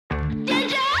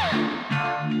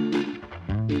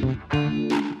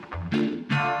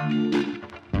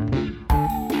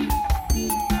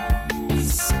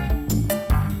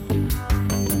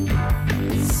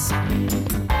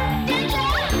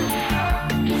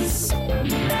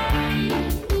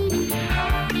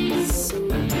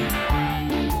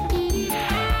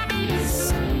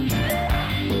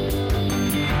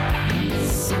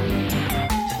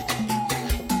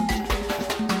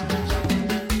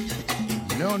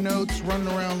notes, running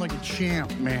around like a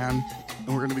champ, man. And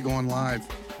we're going to be going live.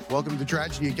 Welcome to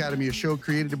Tragedy Academy, a show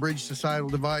created to bridge societal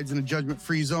divides in a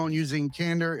judgment-free zone using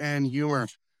candor and humor.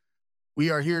 We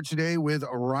are here today with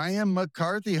Ryan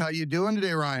McCarthy. How you doing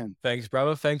today, Ryan? Thanks,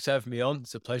 brother. Thanks for having me on.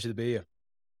 It's a pleasure to be here.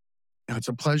 It's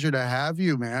a pleasure to have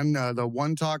you, man. The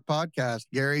One Talk podcast.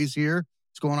 Gary's here.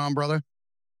 What's going on, brother?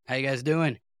 How you guys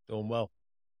doing? Doing well.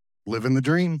 Living the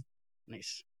dream.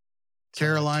 Nice.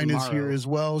 Caroline is here as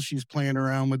well. She's playing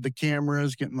around with the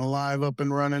cameras, getting the live up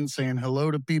and running, saying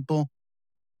hello to people.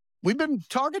 We've been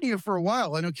talking to you for a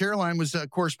while. I know Caroline was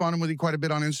corresponding with you quite a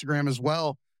bit on Instagram as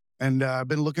well. And I've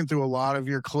been looking through a lot of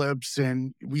your clips,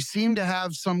 and we seem to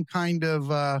have some kind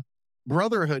of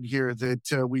brotherhood here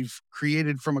that we've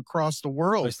created from across the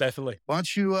world. Most definitely. Why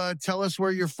don't you tell us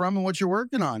where you're from and what you're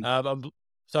working on?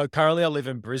 So currently I live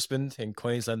in Brisbane in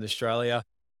Queensland, Australia.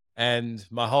 And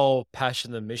my whole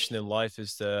passion and mission in life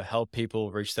is to help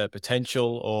people reach their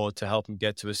potential or to help them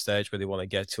get to a stage where they want to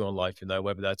get to in life,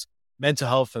 whether that's mental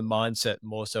health and mindset,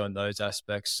 more so in those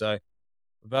aspects. So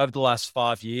over the last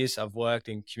 5 years, I've worked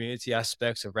in community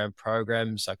aspects. I've run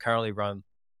programs. I currently run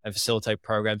and facilitate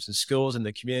programs in schools in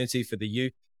the community for the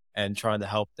youth and trying to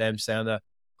help them stay on a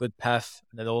good path.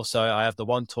 And then also I have the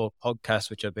One Talk podcast,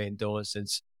 which I've been doing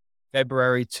since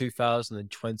February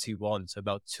 2021, so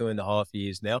about 2.5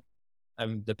 years now.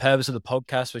 And the purpose of the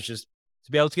podcast was just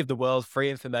to be able to give the world free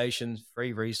information,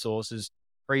 free resources,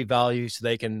 free value, so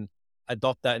they can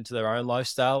adopt that into their own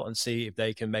lifestyle and see if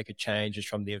they can make a change just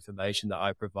from the information that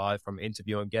I provide from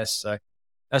interviewing guests. So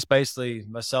that's basically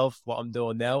myself, what I'm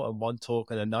doing now, and One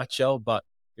Talk in a nutshell. But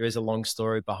there is a long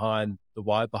story behind the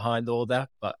why behind all that.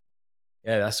 But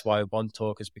yeah, that's why One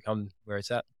Talk has become where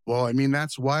it's at. Well, I mean,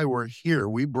 that's why we're here.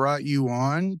 We brought you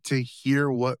on to hear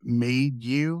what made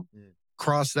you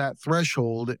cross that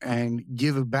threshold and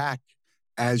give back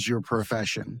as your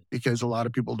profession, because a lot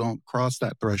of people don't cross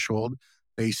that threshold.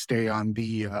 They stay on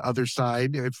the other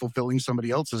side, fulfilling somebody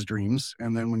else's dreams.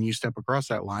 And then when you step across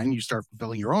that line, you start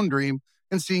fulfilling your own dream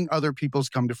and seeing other people's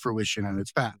come to fruition in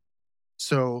its path.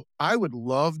 So I would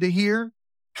love to hear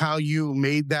how you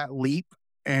made that leap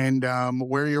and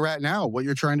where you're at now, what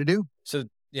you're trying to do. So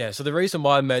the reason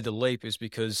why I made the leap is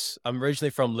because I'm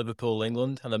originally from Liverpool,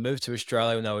 England, and I moved to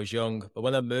Australia when I was young. But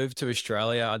when I moved to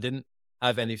Australia, I didn't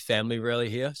have any family really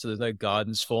here, so there's no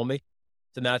guidance for me.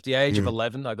 So now at the age of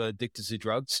 11, I got addicted to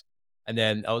drugs. And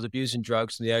then I was abusing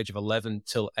drugs from the age of 11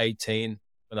 till 18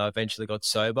 when I eventually got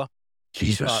sober.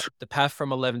 Jesus. But the path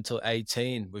from 11 till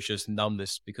 18 was just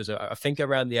numbness, because I think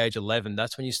around the age of 11,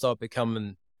 that's when you start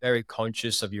becoming very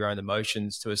conscious of your own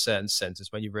emotions to a certain sense.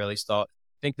 It's when you really start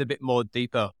thinking a bit more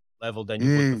deeper level than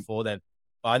you would before then.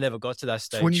 But I never got to that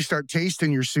stage. It's when you start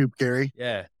tasting your soup, Gary.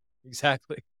 Yeah,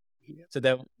 exactly. So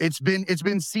then it's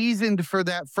been seasoned for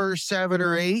that first 7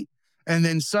 or 8. And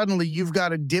then suddenly you've got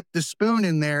to dip the spoon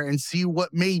in there and see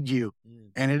what made you.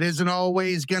 And it isn't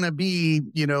always going to be,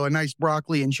 a nice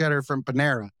broccoli and cheddar from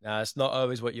Panera. Nah, it's not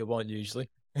always what you want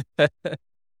usually.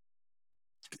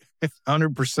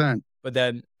 100%. But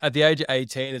then at the age of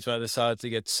 18 is when I decided to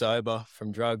get sober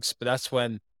from drugs. But that's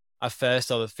when I first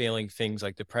started feeling things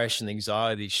like depression,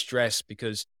 anxiety, stress,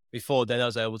 because before then I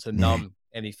was able to numb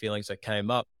any feelings that came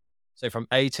up. So from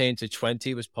 18 to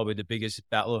 20 was probably the biggest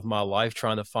battle of my life,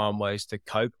 trying to find ways to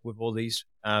cope with all these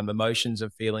emotions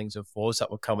and feelings and thoughts that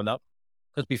were coming up.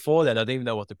 Because before then, I didn't even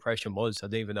know what depression was. I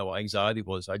didn't even know what anxiety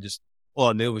was. All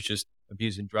I knew was just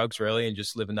abusing drugs really and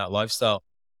just living that lifestyle.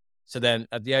 So then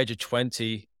at the age of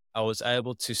 20, I was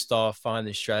able to start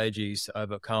finding strategies to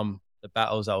overcome the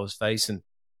battles I was facing.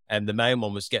 And the main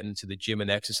one was getting to the gym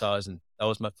and exercising. That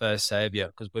was my first savior,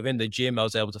 because within the gym, I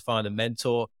was able to find a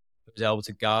mentor who was able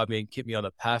to guide me and keep me on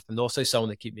a path, and also someone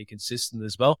to keep me consistent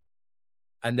as well.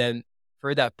 And then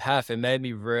through that path, it made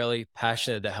me really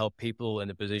passionate to help people in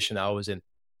the position I was in.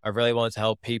 I really wanted to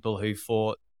help people who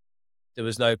thought there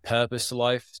was no purpose to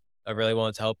life. I really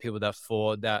wanted to help people that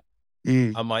thought that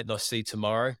I might not see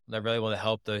tomorrow. And I really want to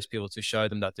help those people to show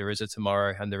them that there is a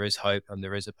tomorrow and there is hope and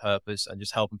there is a purpose, and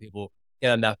just helping people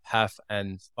get on that path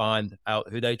and find out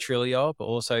who they truly are, but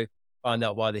also find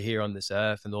out why they're here on this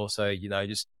earth. And also,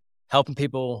 just helping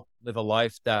people live a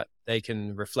life that they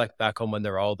can reflect back on when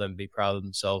they're old and be proud of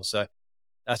themselves. So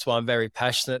that's why I'm very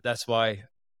passionate. That's why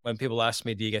when people ask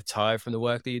me, do you get tired from the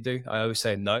work that you do? I always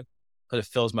say no, because it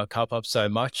fills my cup up so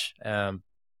much.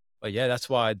 But yeah, that's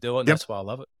why I do it. And that's why I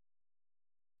love it.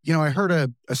 I heard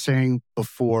a saying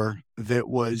before that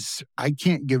was, I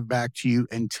can't give back to you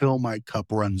until my cup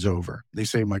runs over. They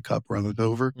say my cup runs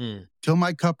over. Till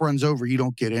my cup runs over, you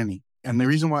don't get any. And the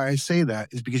reason why I say that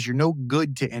is because you're no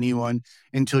good to anyone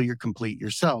until you're complete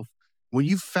yourself. When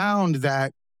you found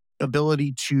that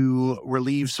ability to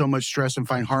relieve so much stress and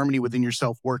find harmony within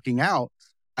yourself working out,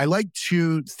 I like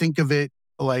to think of it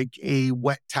like a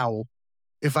wet towel.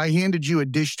 If I handed you a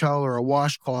dish towel or a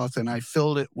washcloth and I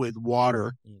filled it with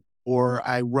water or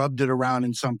I rubbed it around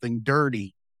in something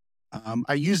dirty,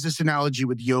 I use this analogy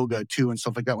with yoga too and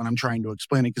stuff like that when I'm trying to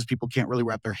explain it because people can't really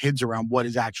wrap their heads around what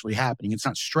is actually happening. It's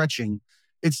not stretching.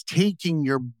 It's taking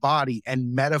your body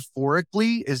and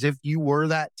metaphorically, as if you were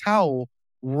that towel,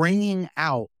 wringing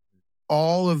out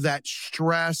all of that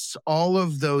stress, all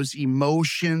of those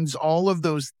emotions, all of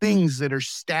those things that are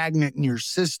stagnant in your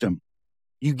system.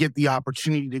 You get the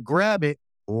opportunity to grab it,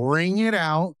 wring it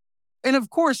out. And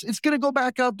of course, it's going to go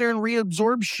back out there and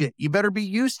reabsorb shit. You better be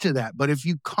used to that. But if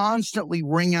you constantly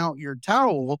wring out your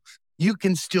towel, you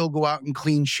can still go out and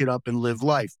clean shit up and live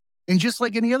life. And just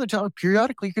like any other towel,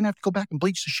 periodically, you're going to have to go back and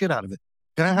bleach the shit out of it.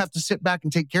 You're going to have to sit back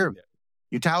and take care of it.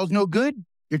 Your towel's no good.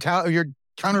 Your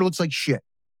counter looks like shit.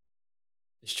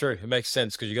 It's true. It makes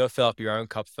sense because you got to fill up your own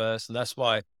cup first. And that's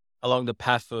why along the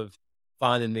path of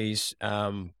finding these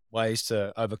ways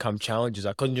to overcome challenges,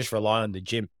 I couldn't just rely on the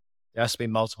gym. There has to be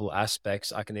multiple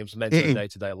aspects I can implement in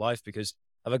day-to-day life because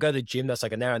if I go to the gym, that's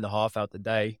like an hour and a half out the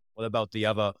day. What about the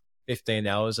other 15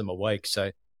 hours I'm awake?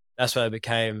 So that's when I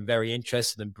became very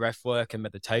interested in breath work and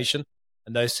meditation.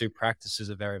 And those two practices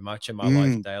are very much in my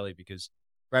life daily because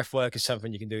breath work is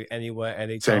something you can do anywhere,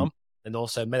 anytime. And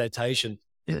also meditation,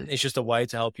 it's just a way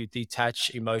to help you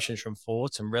detach emotions from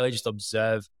thoughts and really just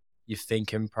observe your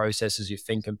thinking processes, your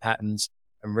thinking patterns,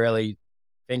 and really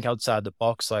think outside the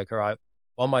box. Like, all right,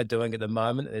 what am I doing at the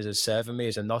moment? Is it serving me?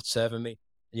 Is it not serving me?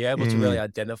 And you're able to really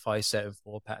identify certain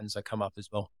thought patterns that come up as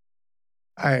well.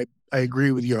 I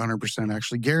agree with you 100%.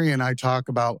 Actually, Gary and I talk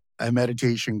about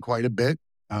meditation quite a bit.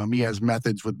 He has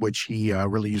methods with which he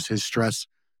relieves his stress,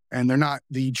 and they're not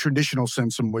the traditional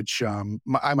sense in which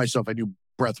I myself, I do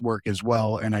breath work as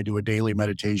well, and I do a daily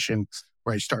meditation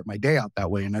where I start my day out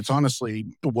that way. And that's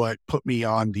honestly what put me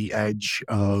on the edge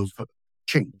of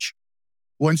change.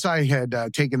 Once I had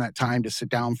taken that time to sit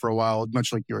down for a while,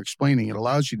 much like you're explaining, it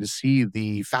allows you to see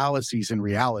the fallacies in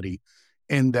reality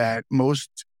in that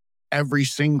most every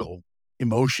single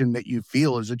emotion that you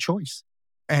feel is a choice.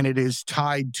 And it is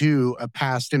tied to a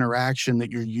past interaction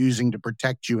that you're using to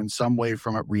protect you in some way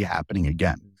from it rehappening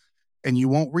again. And you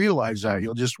won't realize that.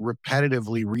 You'll just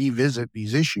repetitively revisit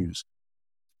these issues.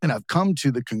 And I've come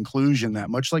to the conclusion that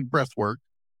much like breath work,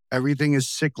 everything is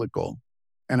cyclical.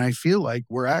 And I feel like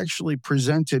we're actually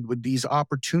presented with these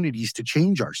opportunities to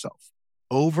change ourselves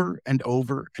over and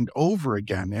over and over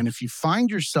again. And if you find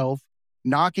yourself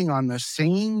knocking on the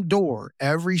same door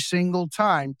every single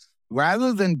time,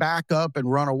 rather than back up and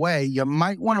run away, you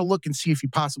might want to look and see if you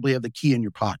possibly have the key in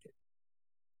your pocket.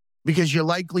 Because you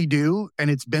likely do, and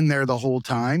it's been there the whole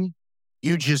time.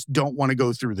 You just don't want to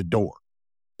go through the door.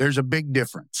 There's a big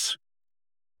difference.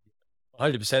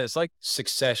 100%. It's like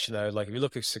success, like if you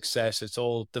look at success, it's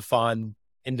all defined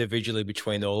individually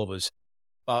between all of us.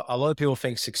 But a lot of people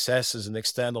think success is an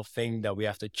external thing that we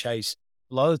have to chase.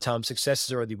 A lot of the time, success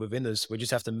is already within us. We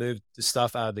just have to move the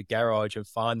stuff out of the garage and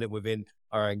find it within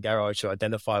our own garage to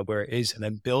identify where it is and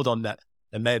then build on that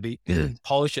and maybe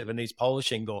polish it if it needs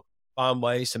polishing or find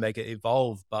ways to make it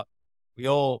evolve. But we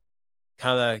all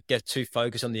kind of get too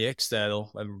focused on the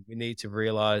external and we need to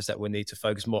realize that we need to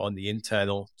focus more on the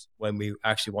internal when we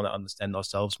actually want to understand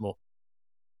ourselves more.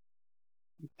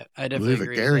 I definitely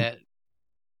agree with that.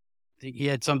 I think he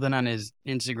had something on his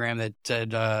Instagram that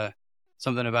said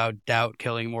something about doubt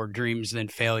killing more dreams than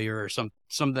failure or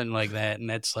something like that. And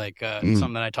that's like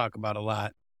something I talk about a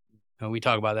lot. And we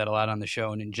talk about that a lot on the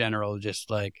show. And in general, just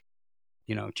like,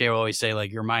 Jay will always say,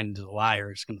 like, your mind is a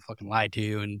liar. It's going to fucking lie to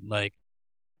you. And like,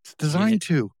 it's designed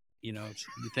to. You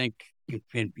think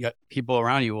people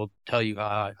around you will tell you,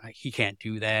 he can't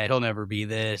do that. He'll never be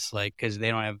this, like, because they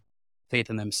don't have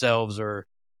faith in themselves or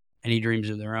any dreams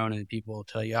of their own. And people will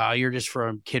tell you, you're just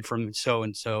from a kid from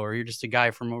so-and-so, or you're just a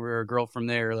guy from over, or a girl from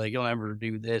there. Like, you'll never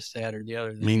do this, that, or the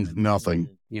other thing. Means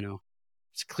nothing.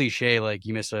 It's cliche. Like,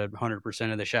 you miss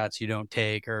 100% of the shots you don't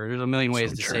take, or there's a million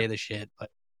ways to say the shit. But at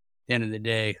the end of the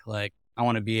day, like, I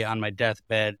want to be on my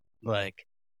deathbed, like,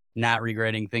 not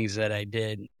regretting things that I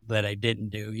didn't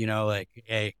do, like,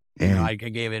 hey, I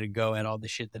gave it a go at all the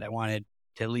shit that I wanted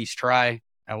to at least try.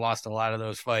 I lost a lot of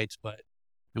those fights, but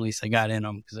at least I got in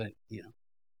them because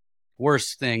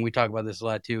worst thing, we talk about this a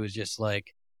lot too, is just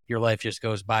like your life just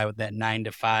goes by with that 9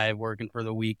 to 5 working for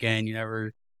the weekend. You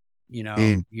never,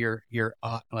 you're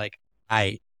like,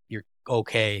 you're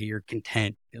okay, you're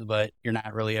content, but you're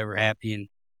not really ever happy.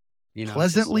 And,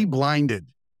 pleasantly blinded.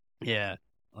 Yeah.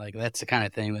 Like, that's the kind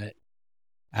of thing that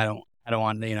I don't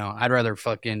want, I'd rather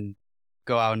fucking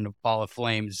go out in a ball of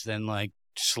flames than like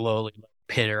slowly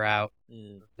peter out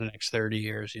the next 30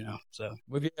 years, So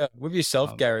with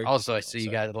yourself, Gary. Also, I see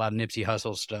you got a lot of Nipsey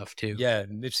Hussle stuff too. Yeah,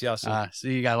 Nipsey Hussle. So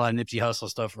you got a lot of Nipsey Hussle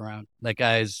stuff around. That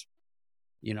guy's,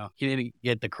 he didn't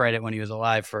get the credit when he was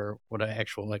alive for what an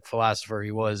actual like philosopher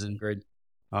he was. And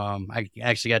I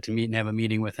actually got to meet and have a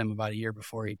meeting with him about a year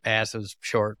before he passed. It was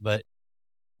short, but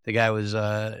the guy was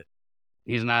when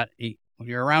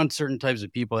you're around certain types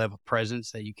of people that have a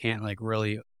presence that you can't like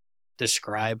really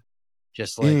describe,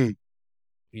 just like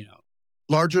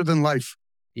larger than life.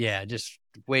 Yeah, just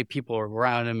the way people are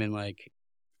around him and like,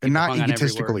 and not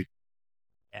egotistically.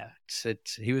 Yeah,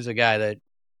 he was a guy that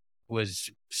was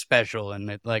special, and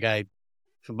about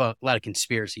a lot of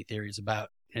conspiracy theories about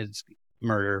his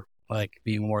murder, like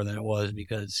being more than it was,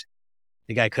 because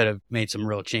the guy could have made some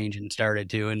real change and started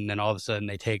to, and then all of a sudden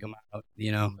they take him out, the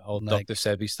whole Dr.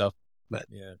 Sebi stuff. But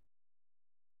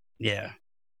yeah,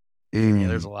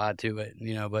 there's a lot to it,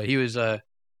 but he was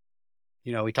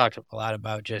we talked a lot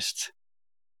about just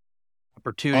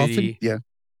opportunity.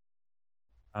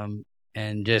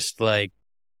 And just like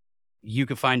you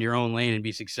could find your own lane and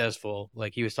be successful.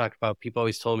 Like he was talking about, people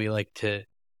always told me like to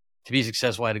be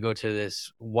successful, I had to go to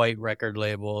this white record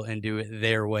label and do it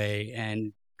their way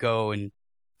and go and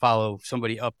follow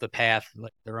somebody up the path,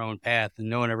 like their own path. And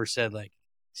no one ever said like,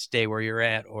 stay where you're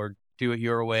at or do it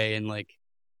your way. And like,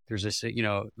 there's this,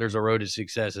 there's a road to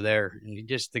success there. And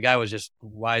the guy was just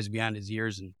wise beyond his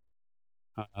years. And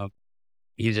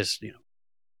he just,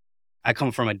 I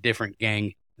come from a different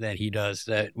gang that he does,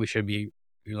 that we should be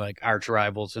like arch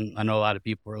rivals. And I know a lot of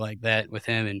people are like that with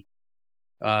him.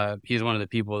 And he's one of the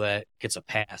people that gets a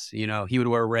pass. He would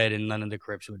wear red and none of the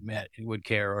Crips would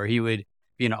care, or he would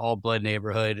be in an all blood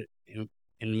neighborhood in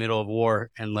the middle of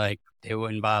war and like they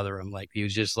wouldn't bother him. Like he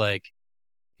was just like,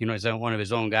 he's one of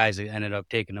his own guys that ended up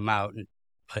taking him out.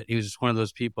 But he was one of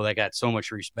those people that got so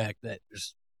much respect that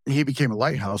just, he became a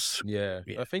lighthouse. Yeah.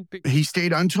 I think he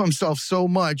stayed unto himself so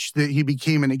much that he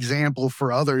became an example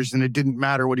for others, and it didn't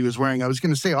matter what he was wearing. I was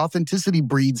going to say authenticity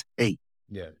breeds hate.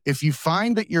 Yeah. If you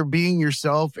find that you're being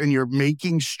yourself and you're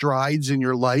making strides in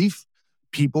your life,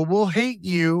 people will hate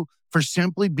you for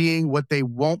simply being what they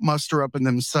won't muster up in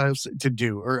themselves to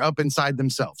do, or up inside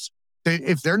themselves.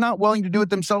 If they're not willing to do it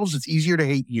themselves, it's easier to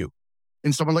hate you.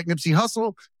 And someone like Nipsey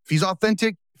Hussle, if he's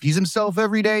authentic, if he's himself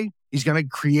every day, he's going to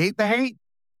create the hate.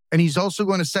 And he's also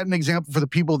going to set an example for the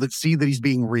people that see that he's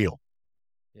being real.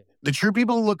 Yeah. The true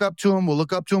people who look up to him will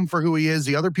look up to him for who he is.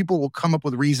 The other people will come up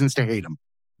with reasons to hate him.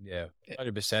 Yeah,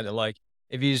 100%. And like,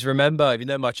 if you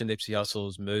know much of Nipsey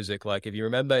Hussle's music, like if you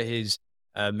remember his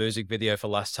music video for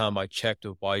Last Time I Checked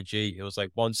with YG, it was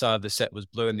like one side of the set was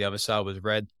blue and the other side was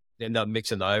red. They ended up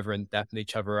mixing over and dapping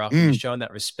each other up and showing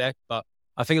that respect. But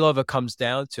I think a lot of it comes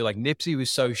down to like Nipsey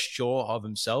was so sure of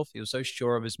himself. He was so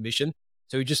sure of his mission.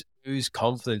 So he just oozed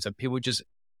confidence, and people just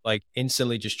like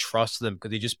instantly just trusted him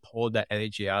because he just poured that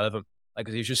energy out of him. Like,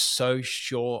 cause he was just so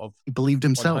sure of, he believed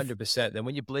himself 100%. Then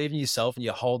when you believe in yourself and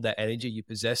you hold that energy, you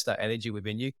possess that energy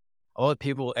within you, a lot of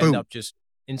people end up just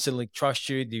instantly trust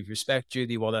you. They respect you.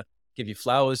 They want to give you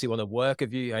flowers. They want to work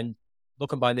with you. And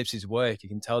looking by Nipsey's work, you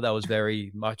can tell that was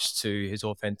very much to his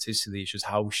authenticity. It's just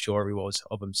how sure he was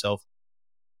of himself.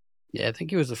 Yeah. I think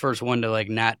he was the first one to like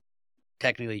not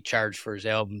technically charge for his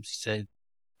albums. He said,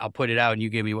 I'll put it out and you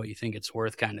give me what you think it's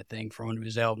worth, kind of thing, for one of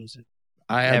his albums.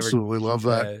 I absolutely love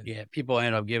that. Yeah, people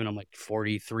ended up giving him like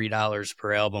 $43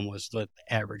 per album was what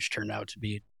the average turned out to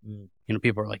be.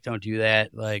 People are like, don't do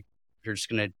that. Like, they're just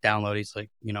going to download it. It's like,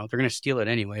 they're going to steal it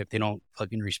anyway if they don't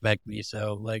fucking respect me.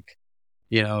 So like,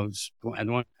 I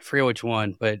forget which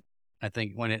one, but I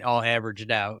think when it all averaged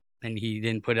out, and he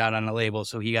didn't put it out on a label,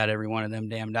 so he got every one of them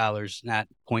damn dollars, not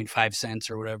 0.5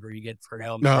 cents or whatever you get for an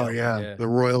album. No, yeah. The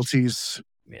royalties,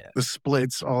 the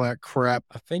splits, all that crap.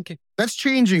 I think that's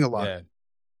changing a lot. Yeah,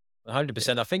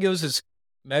 100%. I think it was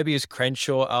maybe his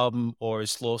Crenshaw album or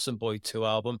his Slauson Boy 2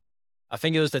 album. I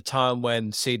think it was the time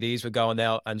when CDs were going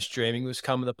out and streaming was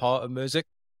coming a part of music.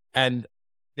 And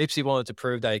Nipsey wanted to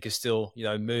prove that he could still,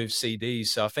 move CDs.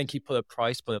 So I think he put a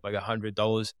price point of like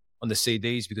 $100 on the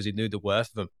CDs because he knew the worth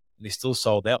of them. And he still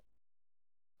sold out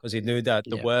because he knew that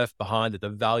the worth behind it, the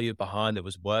value behind it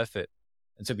was worth it.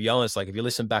 And to be honest, like if you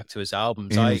listen back to his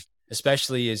albums,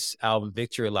 especially his album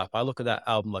Victory Lap, I look at that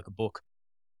album like a book,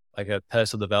 like a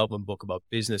personal development book about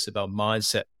business, about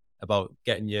mindset, about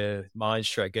getting your mind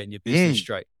straight, getting your business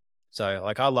straight. So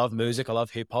like I love music, I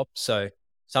love hip hop. So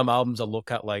some albums I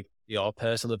look at like the all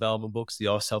personal development books, the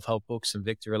all self-help books, and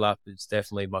Victory Lap is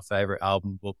definitely my favorite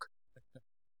album book.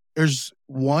 There's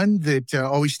one that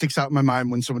always sticks out in my mind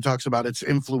when someone talks about it's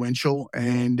influential,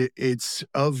 and it's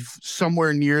of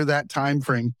somewhere near that time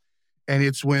frame. And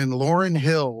it's when Lauryn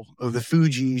Hill of the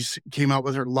Fugees came out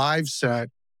with her live set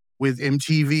with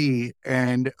MTV.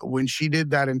 And when she did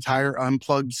that entire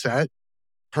unplugged set,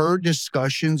 her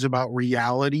discussions about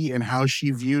reality and how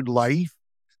she viewed life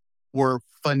were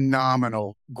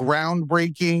phenomenal,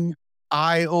 groundbreaking,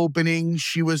 eye-opening.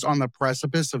 She was on the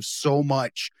precipice of so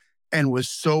much and was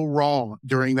so wrong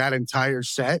during that entire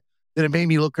set that it made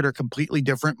me look at her completely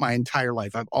different my entire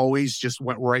life. I've always just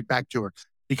went right back to her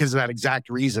because of that exact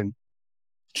reason.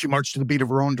 She marched to the beat of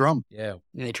her own drum. Yeah.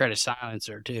 And they try to silence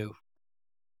her too.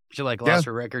 She like lost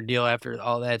her record deal after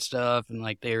all that stuff, and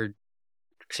like they're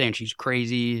saying she's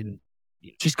crazy. And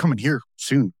she's coming here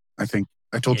soon, I think.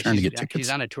 I told her to get tickets. She's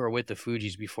on a tour with the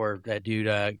Fugees before that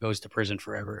dude goes to prison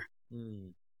forever.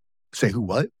 Say who?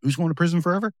 What? Who's going to prison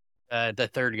forever? The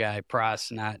third guy,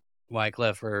 Pross, not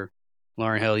Wyclef or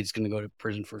Lauryn Hill. He's going to go to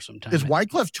prison for some time. Is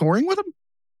Wyclef touring with him?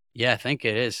 Yeah, I think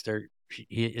it is. The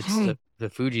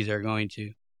Fugees are going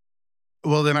to.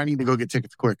 Well, then I need to go get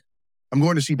tickets quick. I'm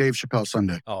going to see Dave Chappelle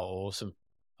Sunday. Oh, awesome.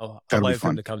 I'll That'll wait be for him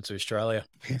fun. to come to Australia.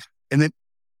 And then,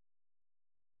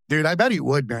 dude, I bet he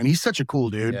would, man. He's such a cool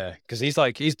dude. Yeah, because he's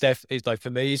like for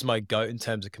me, he's my goat in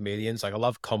terms of comedians. Like I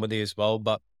love comedy as well,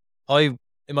 but in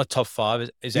my top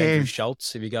 5 is Andrew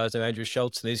Schultz. If you guys know Andrew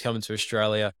Schultz, and he's coming to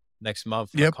Australia next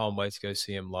month. Yep. I can't wait to go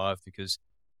see him live because,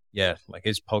 yeah, like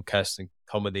his podcast and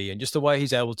comedy and just the way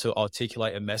he's able to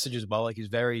articulate a message as well. Like he's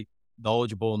very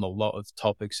knowledgeable on a lot of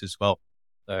topics as well.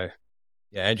 So,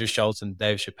 yeah, Andrew Schultz and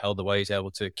Dave Chappelle, the way he's able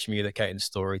to communicate and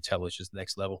storytell is just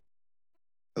next level.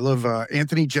 I love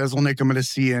Anthony Jeselnik. I'm going to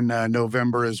see in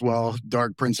November as well.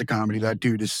 Dark Prince of Comedy. That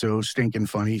dude is so stinking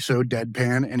funny, so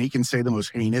deadpan, and he can say the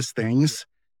most heinous things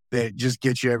that just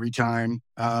get you every time.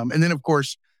 And then, of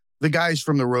course, the guys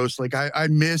from the roast. Like I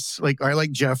miss, like I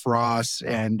like Jeff Ross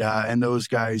and those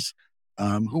guys.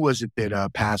 Who was it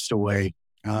that passed away?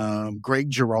 Greg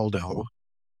Giraldo.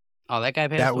 Oh, that guy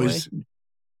passed away?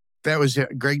 That was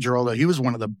Greg Giraldo. He was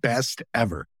one of the best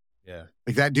ever. Yeah.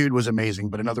 Like that dude was amazing,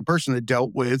 but another person that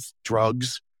dealt with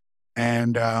drugs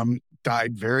and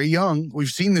died very young. We've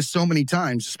seen this so many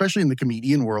times, especially in the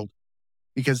comedian world,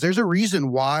 because there's a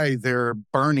reason why they're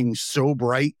burning so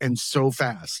bright and so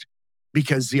fast,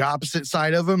 because the opposite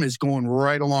side of them is going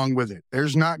right along with it.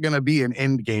 There's not going to be an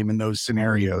end game in those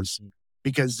scenarios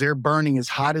because they're burning as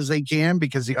hot as they can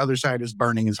because the other side is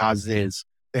burning as hot as it is.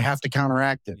 They have to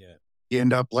counteract it. Yeah. You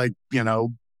end up like,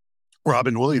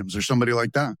 Robin Williams or somebody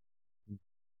like that.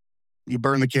 You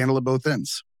burn the candle at both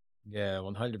ends. Yeah,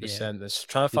 100%. It's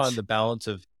trying to find the balance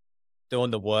of doing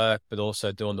the work, but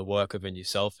also doing the work within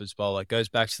yourself as well. It goes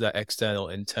back to that external,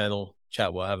 internal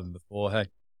chat we're having before.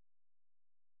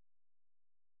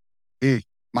 Hey,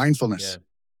 mindfulness.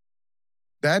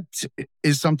 Yeah. That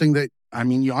is something that,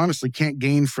 you honestly can't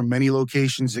gain from many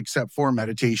locations except for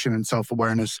meditation and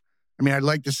self-awareness. I'd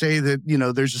like to say that,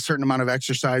 there's a certain amount of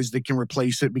exercise that can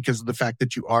replace it because of the fact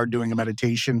that you are doing a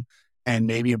meditation and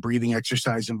maybe a breathing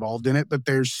exercise involved in it, but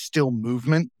there's still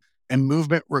movement, and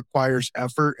movement requires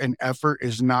effort, and effort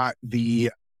is not the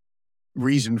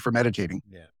reason for meditating.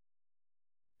 Yeah.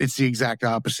 It's the exact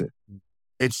opposite.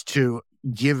 It's to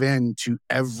give in to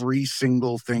every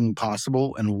single thing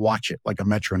possible and watch it like a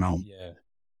metronome. Yeah.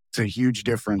 It's a huge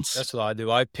difference. That's what I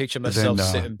do. I picture myself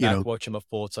sitting back watching my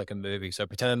thoughts like a movie. So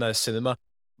pretend I'm at a cinema,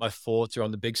 my thoughts are on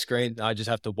the big screen, and I just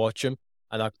have to watch them.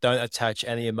 And I don't attach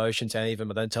any emotion to any of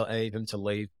them. I don't tell any of them to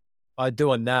leave. By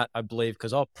doing that, I believe,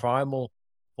 because our primal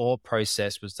thought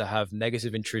process was to have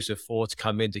negative intrusive thoughts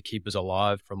come in to keep us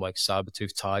alive from like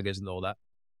saber-toothed tigers and all that.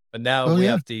 But now we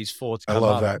have these thoughts come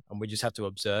up and we just have to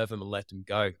observe them and let them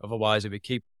go. Otherwise, if we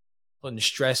keep putting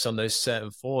stress on those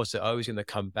certain thoughts, they're always going to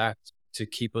come back to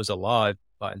keep us alive.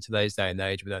 But in today's day and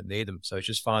age, we don't need them. So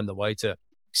just find the way to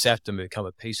accept them, become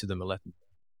a piece of them and let them.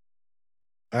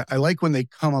 I like when they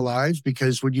come alive,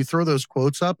 because when you throw those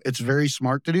quotes up, it's very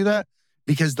smart to do that,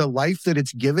 because the life that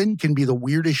it's given can be the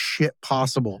weirdest shit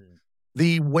possible.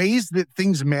 The ways that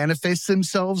things manifest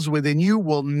themselves within you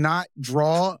will not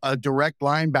draw a direct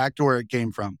line back to where it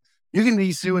came from. You can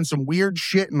be doing some weird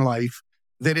shit in life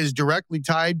that is directly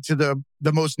tied to the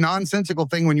most nonsensical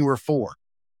thing when you were 4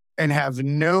 and have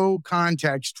no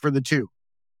context for the two.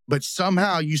 But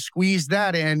somehow you squeeze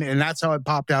that in, and that's how it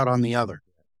popped out on the other.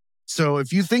 So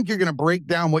if you think you're going to break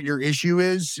down what your issue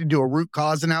is, do a root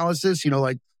cause analysis,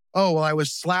 like, oh, well, I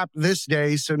was slapped this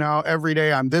day, so now every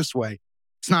day I'm this way.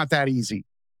 It's not that easy.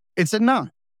 It's a knot.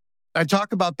 I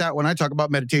talk about that when I talk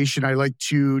about meditation. I like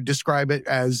to describe it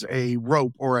as a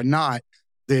rope or a knot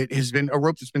that has been a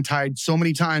rope that's been tied so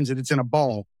many times that it's in a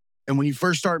ball. And when you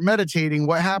first start meditating,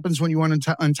 what happens when you want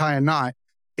to untie a knot?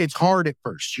 It's hard at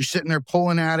first. You're sitting there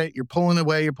pulling at it, you're pulling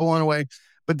away.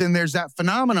 But then there's that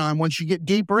phenomenon. Once you get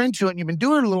deeper into it and you've been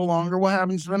doing it a little longer, what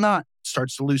happens to the knot? It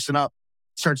starts to loosen up,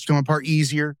 starts to come apart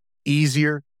easier.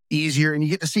 And you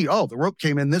get to see, oh, the rope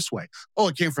came in this way. Oh,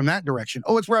 it came from that direction.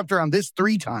 Oh, it's wrapped around this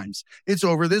 3 times. It's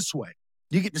over this way.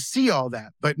 You get to see all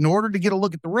that. But in order to get a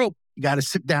look at the rope, you got to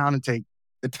sit down and take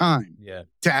the time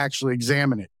to actually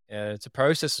examine it. Yeah, it's a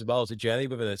process as well. It's a journey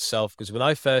within itself. Because when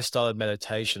I first started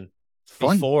meditation,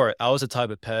 before it, I was the type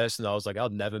of person, I was like, I'll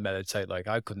never meditate. Like,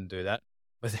 I couldn't do that.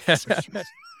 But then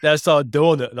I started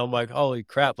doing it, and I'm like, holy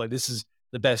crap, like, this is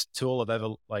the best tool I've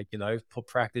ever, like, put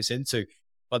practice into.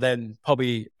 But then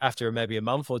probably after maybe a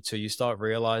month or two, you start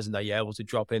realizing that you're able to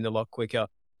drop in a lot quicker.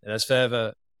 And as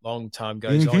further long time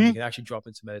goes on, you can actually drop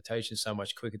into meditation so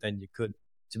much quicker than you could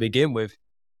to begin with.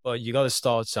 But you got to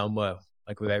start somewhere,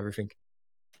 like with everything.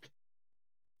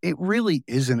 It really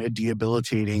isn't a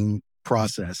debilitating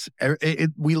process.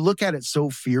 We look at it so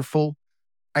fearful,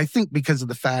 I think, because of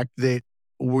the fact that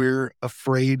we're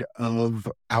afraid of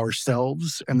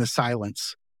ourselves and the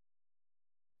silence.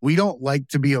 We don't like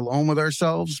to be alone with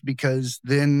ourselves because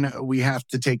then we have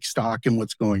to take stock in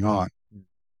what's going on.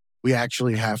 We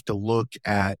actually have to look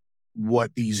at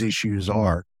what these issues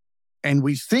are. And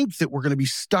we think that we're going to be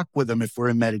stuck with them if we're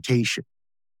in meditation.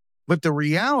 But the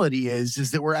reality is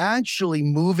that we're actually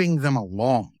moving them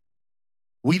along.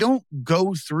 We don't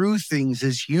go through things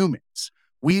as humans.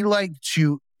 We like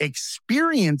to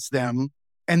experience them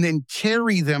and then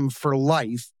carry them for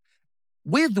life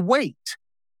with weight.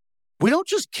 We don't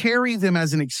just carry them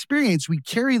as an experience. We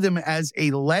carry them as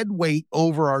a lead weight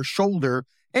over our shoulder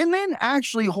and then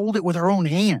actually hold it with our own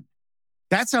hand.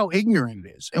 That's how ignorant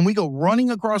it is. And we go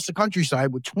running across the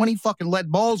countryside with 20 fucking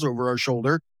lead balls over our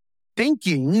shoulder,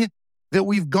 thinking that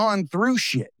we've gone through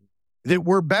shit, that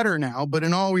we're better now. But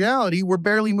in all reality, we're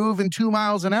barely moving 2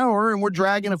 miles an hour and we're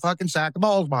dragging a fucking sack of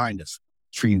balls behind us.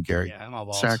 It's for you, Gary. Yeah, I'm all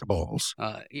balls. Sack of balls.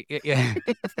 Yeah.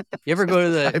 You ever go to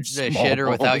the shitter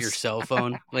without your cell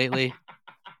phone lately?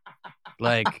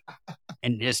 Like,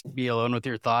 and just be alone with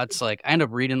your thoughts? Like, I end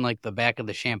up reading like the back of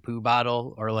the shampoo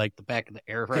bottle or like the back of the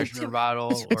air freshener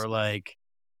bottle or like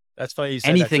that's funny you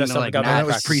said anything that. to like that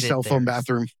was pre-cell phone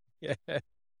bathroom. Yeah.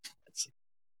 It's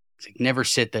like never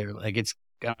sit there. Like it's,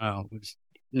 I don't know,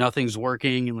 nothing's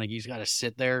working and like you just got to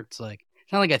sit there. It's like,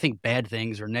 it's not like I think bad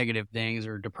things or negative things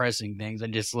or depressing things. I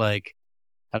just like,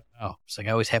 I don't know. It's like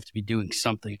I always have to be doing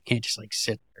something. I can't just like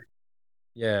sit there.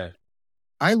 Yeah.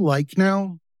 I like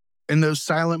now in those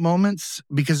silent moments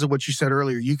because of what you said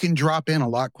earlier. You can drop in a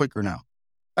lot quicker now.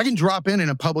 I can drop in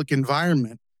a public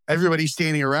environment, everybody's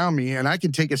standing around me, and I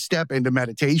can take a step into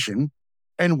meditation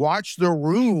and watch the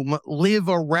room live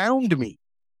around me,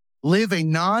 live a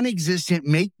non-existent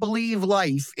make-believe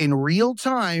life in real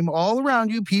time all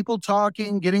around you, people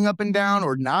talking, getting up and down,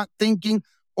 or not thinking,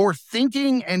 or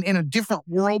thinking and in a different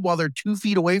world while they're 2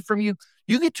 feet away from you.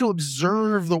 You get to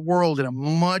observe the world in a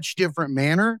much different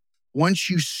manner once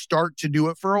you start to do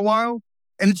it for a while.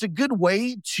 And it's a good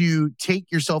way to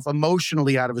take yourself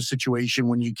emotionally out of a situation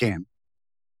when you can.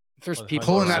 If there's people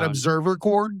pulling that observer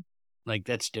cord, like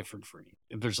that's different for me.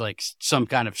 If there's like some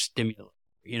kind of stimulus,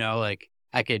 like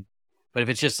I could, but if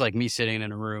it's just like me sitting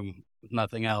in a room with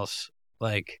nothing else,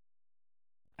 like,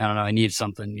 I don't know, I need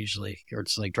something usually, or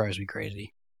it's like drives me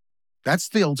crazy. That's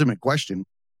the ultimate question.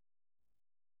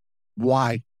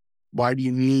 Why? Why do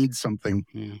you need something?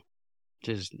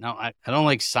 Just no, I don't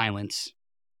like silence.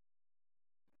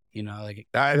 Like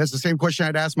that's the same question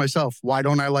I'd ask myself. Why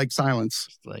don't I like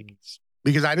silence?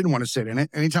 Because I didn't want to sit in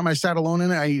it. Anytime I sat alone in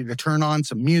it, I needed to turn on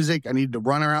some music. I needed to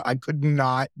run around. I could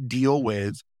not deal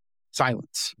with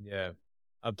silence. Yeah.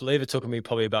 I believe it took me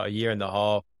probably about 1.5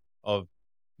 years of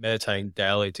meditating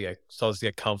daily to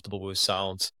get comfortable with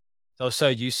silence. So I was so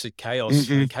used to chaos.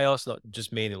 And chaos not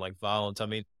just meaning like violence. I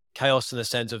mean, chaos in the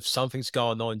sense of something's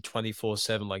going on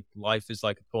 24/7, like life is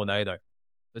like a tornado.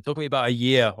 It took me about 1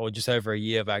 year or just over 1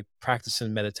 year of like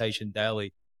practicing meditation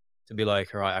daily to be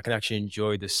like, all right, I can actually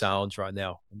enjoy the sounds right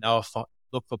now. And now I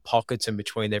look for pockets in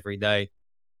between every day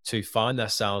to find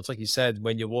that sounds. Like you said,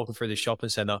 when you're walking through the shopping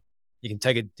center, you can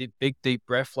take a big, deep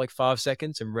breath, like 5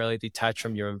 seconds, and really detach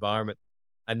from your environment.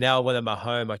 And now when I'm at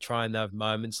home, I try and have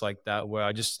moments like that where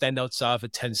I just stand outside for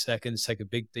 10 seconds, take a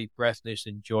big, deep breath, and just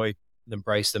enjoy and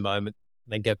embrace the moment,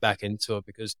 and then get back into it.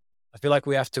 Because I feel like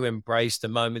we have to embrace the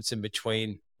moments in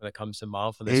between when it comes to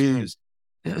mindfulness.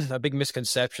 Because a big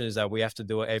misconception is that we have to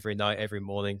do it every night, every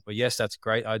morning. But yes, that's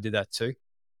great. I do that too.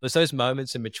 There's those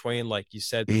moments in between, like you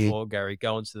said before, Gary,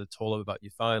 going to the toilet without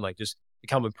your phone, like just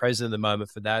becoming present in the moment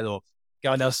for that, or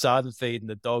going outside and feeding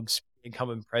the dogs,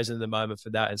 becoming present in the moment for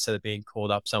that instead of being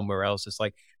caught up somewhere else. It's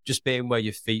like just being where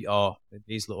your feet are in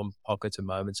these little pockets of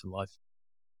moments in life.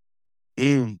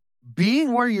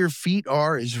 being where your feet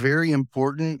are is very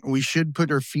important. We should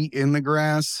put our feet in the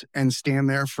grass and stand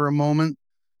there for a moment,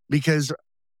 because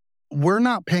we're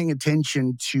not paying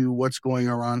attention to what's going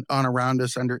on around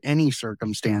us under any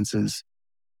circumstances.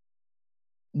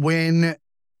 When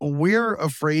we're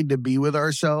afraid to be with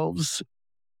ourselves,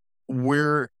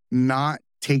 we're not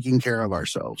taking care of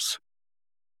ourselves.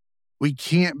 We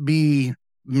can't be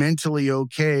mentally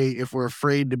okay if we're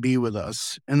afraid to be with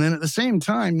us. And then at the same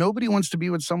time, nobody wants to be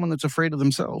with someone that's afraid of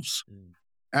themselves.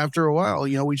 After a while,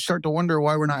 we start to wonder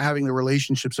why we're not having the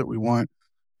relationships that we want.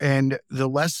 And the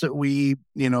less that we,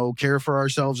 care for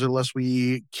ourselves, or the less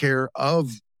we care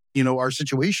of, our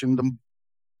situation, the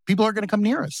people aren't going to come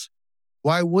near us.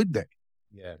 Why would they?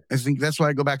 Yeah. I think that's why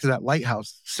I go back to that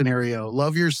lighthouse scenario.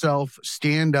 Love yourself,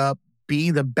 stand up,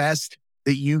 be the best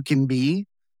that you can be.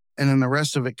 And then the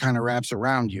rest of it kind of wraps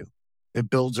around you. It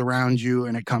builds around you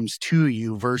and it comes to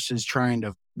you, versus trying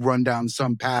to run down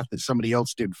some path that somebody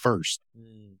else did first.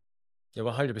 Yeah,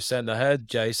 100%. I heard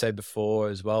Jay say before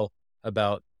as well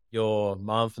about your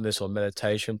mindfulness or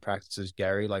meditation practices,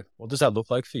 Gary. Like, what does that look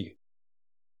like for you?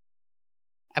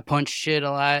 I punch shit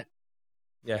a lot.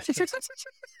 Yeah.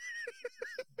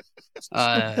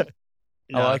 I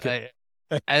like it.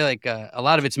 I like a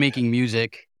lot of it's making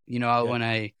music. When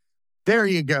I there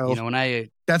you go. When I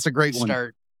that's a great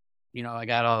start, I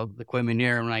got all the equipment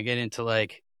here, and when I get into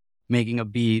like making a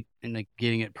beat and like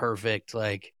getting it perfect,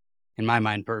 like in my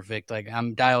mind perfect, like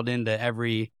I'm dialed into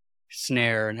every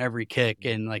snare and every kick,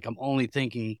 and like I'm only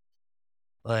thinking,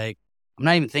 like I'm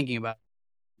not even thinking about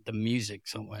the music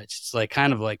so much. It's like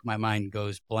kind of like my mind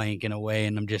goes blank in a way,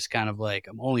 and I'm just kind of like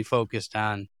I'm only focused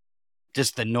on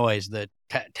just the noise, the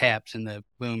taps and the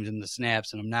booms and the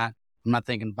snaps, and I'm not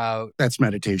thinking about that's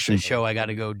meditation. The show I got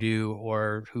to go do,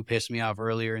 or who pissed me off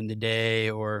earlier in the day,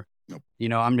 or nope.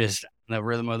 I'm just the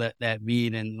rhythm of that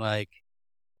beat, and like,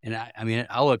 and I mean,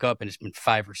 I'll look up and it's been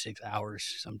 5 or 6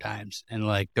 hours sometimes, and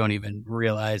like don't even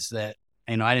realize that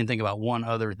I didn't think about one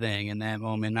other thing in that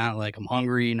moment. Not like I'm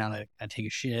hungry, not like I take a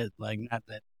shit, like not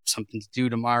that something's due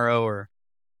tomorrow, or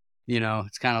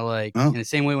it's kind of like in the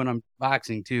same way when I'm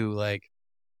boxing too. Like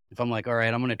if I'm like, all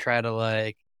right, I'm gonna try to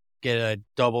like get a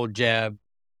double jab,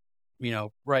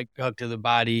 right hook to the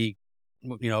body,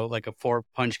 like a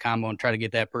 4-punch combo, and try to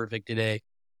get that perfect today.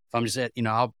 If I'm just at,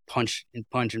 I'll punch and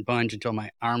punch and punch until my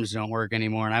arms don't work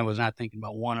anymore. And I was not thinking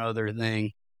about one other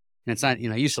thing. And it's not,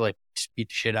 I used to like just beat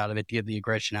the shit out of it to get the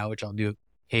aggression out, which I'll do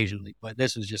occasionally. But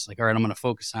this was just like, all right, I'm going to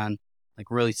focus on like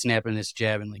really snapping this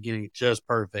jab and like getting it just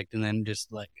perfect. And then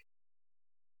just like,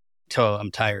 till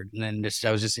I'm tired. And then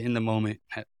I was just in the moment.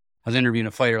 I was interviewing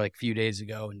a fighter like a few days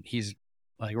ago, and he's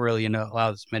like really into a lot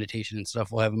of this meditation and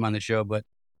stuff. We'll have him on the show, but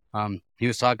he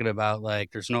was talking about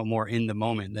like there's no more in the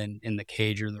moment than in the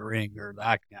cage or the ring or the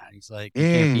octagon. He's like, you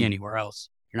can't be anywhere else.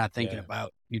 You're not thinking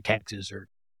about your taxes or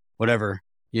whatever,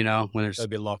 when there's a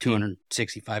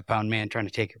 265-pound man trying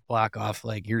to take your block off,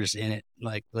 like you're just in it,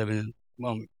 like living in the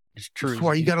moment. It's true. That's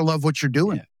why you got to love what you're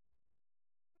doing. Yeah.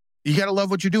 You got to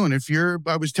love what you're doing.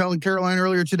 I was telling Caroline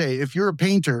earlier today, if you're a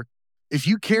painter, if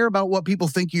you care about what people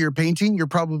think of your painting, you're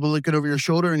probably looking over your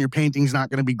shoulder and your painting's not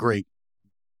going to be great.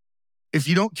 If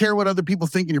you don't care what other people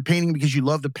think in your painting because you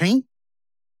love to paint,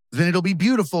 then it'll be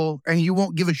beautiful and you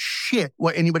won't give a shit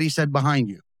what anybody said behind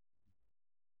you.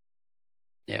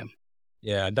 Yeah.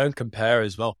 Yeah, and don't compare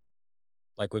as well,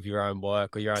 like with your own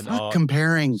work or your own art.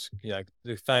 Comparing. The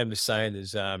famous saying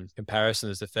is comparison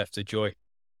is the theft of joy.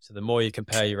 So the more you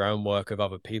compare your own work with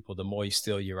other people, the more you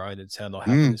steal your own eternal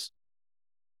happiness.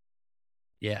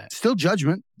 Yeah. Still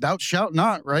judgment, thou shalt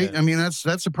not, right? Yeah. I mean,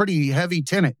 that's a pretty heavy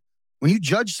tenet. When you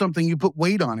judge something, you put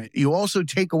weight on it. You also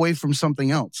take away from something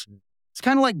else. It's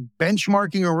kind of like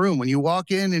benchmarking a room. When you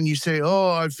walk in and you say,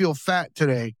 oh, I feel fat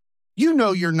today. You're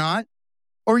not,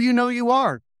 or you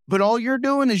are. But all you're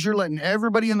doing is you're letting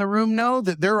everybody in the room know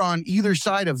that they're on either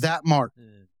side of that mark.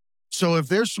 So if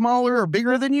they're smaller or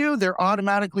bigger than you, they're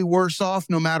automatically worse off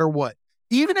no matter what.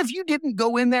 Even if you didn't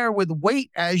go in there with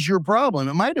weight as your problem,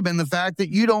 it might have been the fact that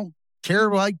you don't care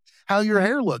like how your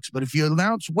hair looks. But if you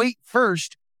announce weight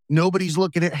first, nobody's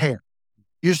looking at hair.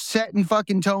 You're setting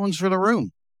fucking tones for the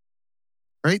room,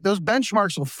 right? Those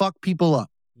benchmarks will fuck people up.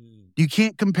 You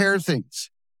can't compare things.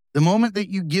 The moment that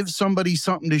you give somebody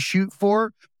something to shoot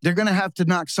for, they're going to have to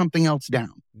knock something else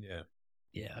down. Yeah.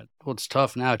 Yeah. Well, it's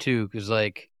tough now too. Cause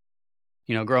like,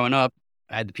 growing up,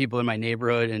 I had the people in my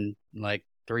neighborhood and like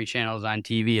 3 channels on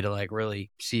TV to like really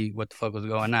see what the fuck was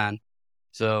going on.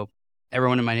 So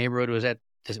everyone in my neighborhood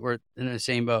we're in the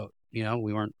same boat. We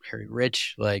weren't very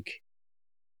rich, like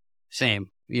same,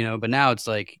 but now it's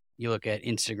like you look at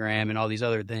Instagram and all these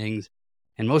other things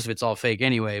And most of it's all fake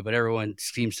anyway, but everyone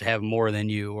seems to have more than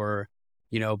you, or,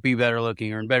 be better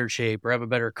looking or in better shape or have a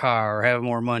better car or have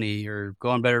more money or go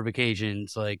on better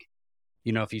vacations. Like,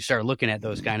 if you start looking at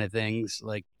those kind of things,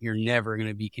 like you're never going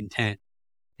to be content.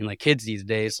 And like kids these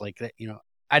days, like that,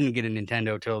 I didn't get a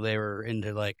Nintendo till they were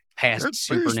into like past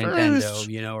Super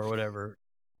Nintendo, or whatever.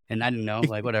 And I didn't know,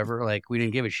 like whatever, like we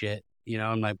didn't give a shit,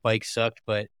 and my bike sucked,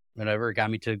 but whatever, it got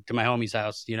me to my homie's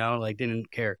house, like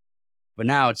didn't care. But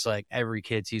now it's like every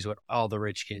kid sees what all the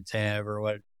rich kids have or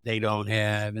what they don't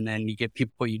have. And then you get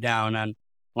people put you down on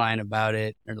lying about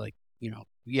it. Or like,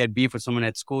 you had beef with someone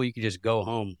at school, you could just go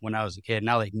home when I was a kid.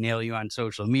 Now they nail you on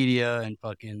social media and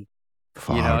fucking, it's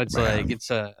man.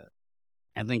 Like,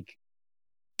 I think.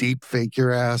 Deep fake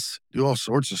your ass, do all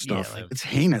sorts of stuff. Yeah, like, it's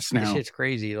heinous now. This shit's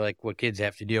crazy. Like what kids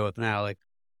have to deal with now. Like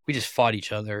we just fought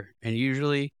each other. And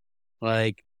usually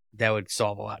like that would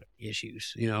solve a lot of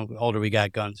issues. The older we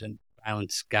got, guns and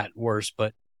violence got worse.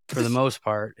 But for the most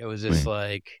part, it was just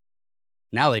like,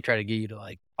 now they try to get you to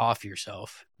like off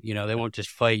yourself. They won't just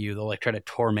fight you. They'll like try to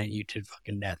torment you to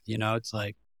fucking death. It's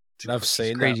like, I've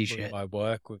seen crazy that shit. With my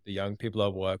work with the young people I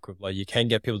work with. Like you can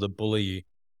get people to bully you.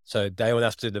 So they won't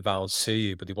have to do the violence to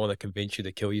you, but they want to convince you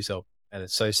to kill yourself. And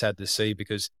it's so sad to see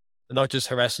because they're not just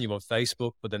harassing you on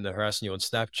Facebook, but then they're harassing you on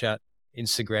Snapchat,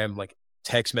 Instagram, like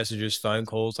text messages, phone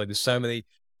calls. Like there's so many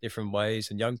different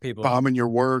ways. And young people bombing your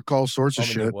work, all sorts of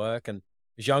shit. Work. And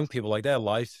as young people, like their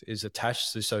life is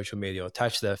attached to social media, or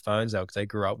attached to their phones now because they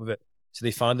grew up with it. So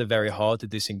they find it very hard to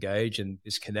disengage and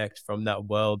disconnect from that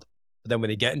world. But then when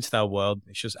they get into that world,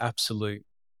 it's just absolute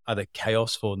utter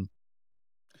chaos for them.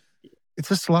 It's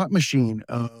a slot machine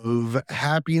of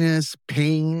happiness,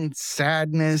 pain,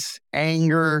 sadness,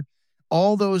 anger,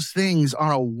 all those things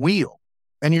on a wheel.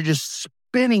 And you're just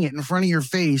spinning it in front of your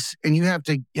face. And you have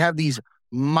to have these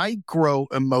micro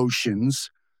emotions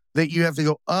that you have to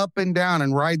go up and down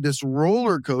and ride this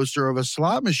roller coaster of a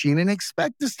slot machine and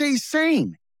expect to stay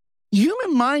sane.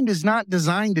 Human mind is not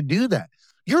designed to do that.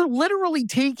 You're literally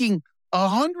taking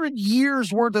 100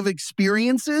 years worth of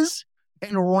experiences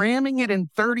and ramming it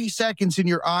in 30 seconds in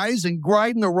your eyes and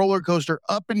riding the roller coaster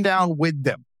up and down with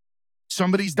them.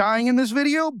 Somebody's dying in this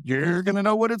video, you're going to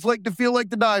know what it's like to feel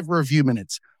like to die for a few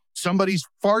minutes. Somebody's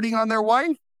farting on their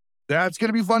wife, that's going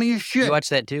to be funny as shit. You watch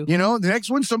that too? The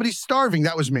next one, somebody's starving.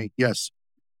 That was me. Yes.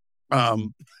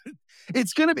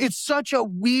 It's such a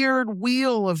weird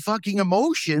wheel of fucking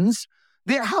emotions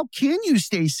that how can you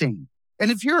stay sane?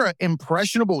 And if you're an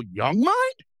impressionable young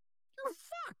mind, you're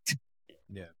fucked.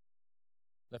 Yeah.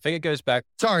 I think it goes back.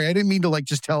 Sorry, I didn't mean to like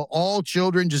just tell all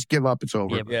children just give up. It's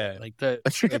over. Yeah. Like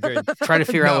try to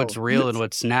figure out what's real and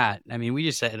what's not. I mean, we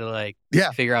just had to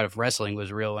figure out if wrestling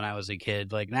was real when I was a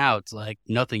kid. Like now it's like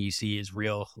nothing you see is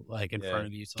real like in front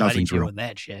of you. So how do you deal with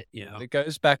that shit? It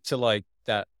goes back to like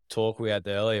that talk we had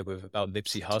earlier about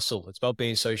Nipsey Hussle. It's about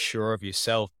being so sure of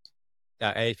yourself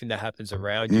that anything that happens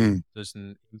around you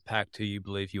doesn't impact who you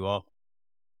believe you are.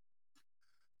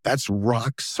 That's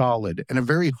rock solid and a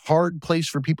very hard place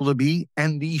for people to be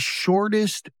and the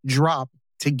shortest drop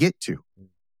to get to.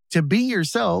 To be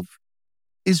yourself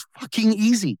is fucking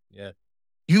easy. Yeah.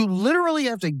 You literally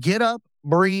have to get up,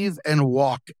 breathe, and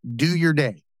walk, do your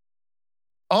day.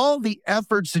 All the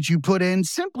efforts that you put in,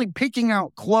 simply picking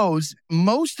out clothes,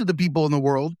 most of the people in the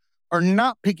world are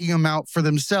not picking them out for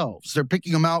themselves. They're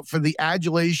picking them out for the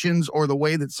adulations or the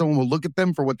way that someone will look at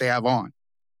them for what they have on.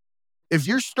 If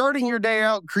you're starting your day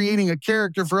out creating a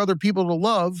character for other people to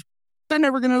love, they're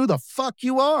never going to know who the fuck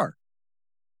you are.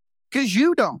 Because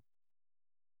you don't.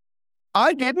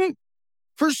 I didn't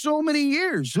for so many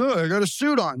years. I got a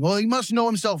suit on. Well, he must know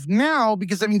himself now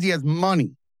because that means he has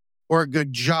money or a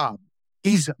good job.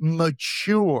 He's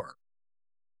mature.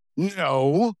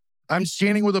 No, I'm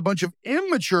standing with a bunch of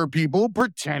immature people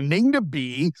pretending to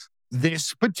be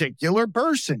this particular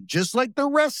person, just like the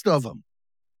rest of them.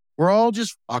 We're all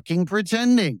just fucking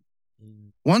pretending.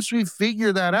 Once we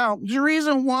figure that out, there's a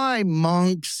reason why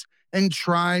monks and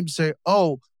tribes say,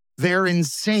 oh, they're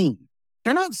insane.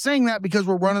 They're not saying that because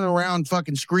we're running around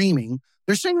fucking screaming.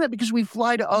 They're saying that because we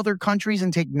fly to other countries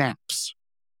and take naps.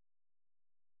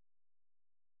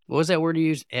 What was that word you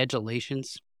used?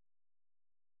 Adulations?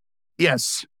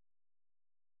 Yes.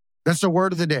 That's the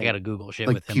word of the day. I got to Google shit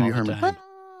like with him all the time.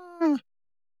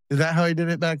 Is that how I did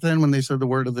it back then when they said the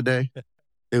word of the day?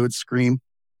 They would scream.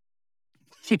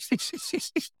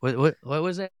 What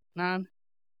was it, Non?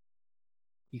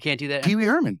 You can't do that? Pee Wee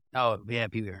Herman. Oh, yeah,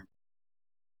 Pee Wee Herman.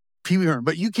 Pee Wee Herman.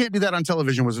 But You Can't Do That on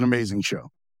Television was an amazing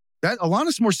show. That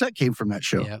Alanis Morissette came from that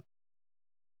show. Yeah.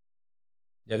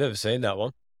 I've never seen that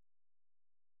one.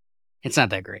 It's not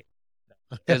that great.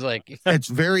 It's like it's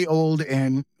very old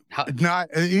and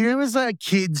It was a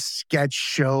kid's sketch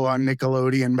show on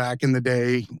Nickelodeon back in the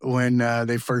day when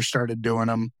they first started doing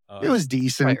them. It was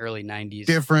decent. Probably early 90s.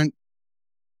 Different.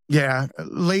 Yeah.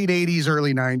 Late 80s,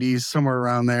 early 90s, somewhere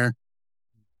around there.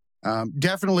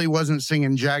 Definitely wasn't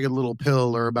singing Jagged Little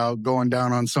Pill or about going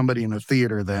down on somebody in a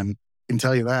theater then. I can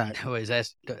tell you that. Oh,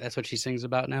 that's what she sings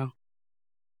about now?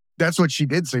 That's what she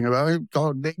did sing about.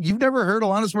 You've never heard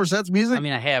Alanis Morissette's music? I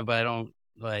mean, I have, but I don't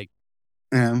like.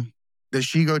 Does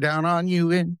she go down on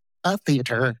you in a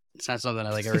theater? It's not something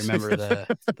I remember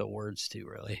the words to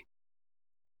really.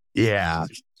 Yeah.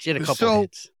 She had a couple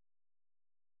hits.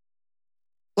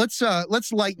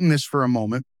 Let's lighten this for a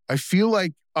moment. I feel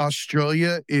like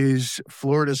Australia is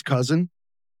Florida's cousin.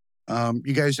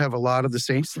 You guys have a lot of the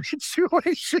same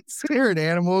situations here and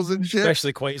animals and shit.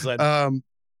 Especially Queensland.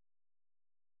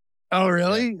 Oh,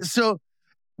 really? Yeah. So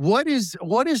what is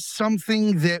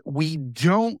something that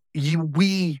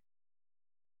we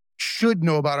should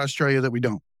know about Australia that we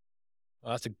don't?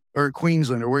 Well, or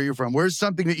Queensland, or where you're from? Where's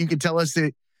something that you could tell us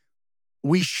that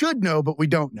we should know, but we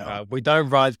don't know? We don't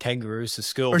ride kangaroos to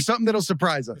school. Or something that'll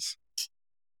surprise us.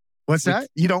 What's that?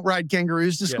 You don't ride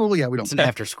kangaroos to school? Yeah, we don't. It's an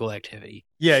after-school activity.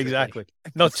 Yeah, exactly.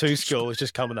 Not to school. It's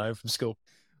just coming home from school.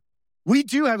 We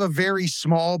do have a very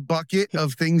small bucket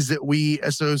of things that we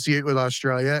associate with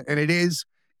Australia, and it is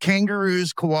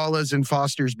kangaroos, koalas, and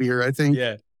Foster's beer, I think.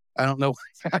 Yeah. I don't know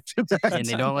after that. And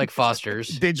they don't like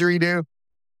Foster's. Didgeridoo.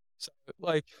 So,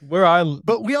 like where I...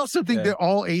 But we also think that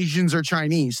all Asians are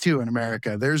Chinese, too, in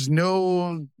America. There's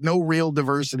no real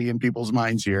diversity in people's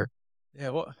minds here. Yeah,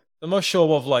 well, I'm not sure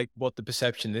of what the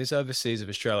perception is overseas of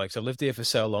Australia, because I've lived here for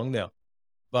so long now.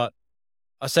 But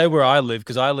I say where I live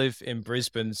because I live in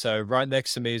Brisbane. So right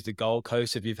next to me is the Gold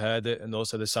Coast, if you've heard it, and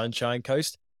also the Sunshine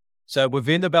Coast. So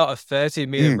within about a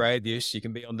 30-minute radius, you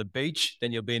can be on the beach,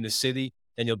 then you'll be in the city,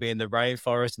 then you'll be in the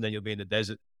rainforest, and then you'll be in the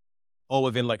desert, all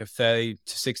within like a 30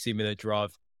 to 60-minute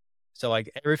drive. So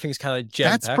everything's kind of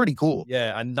jam-packed. That's pretty cool.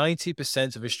 Yeah, and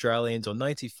 90% of Australians or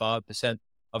 95%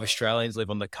 of Australians live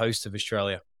on the coast of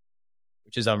Australia,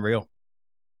 which is unreal.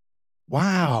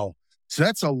 Wow. So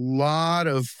that's a lot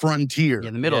of frontier.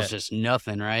 Yeah, the middle is just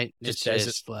nothing, right? Just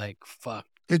it's fuck.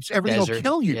 It's everything will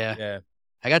kill you. Yeah.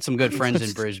 I got some good friends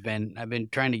in Brisbane. I've been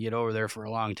trying to get over there for a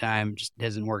long time. Just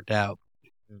hasn't worked out.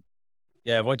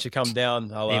 Yeah, once you come down,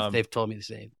 they've told me the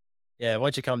same. Yeah,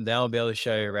 once you come down, I'll be able to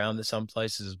show you around to some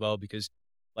places as well, because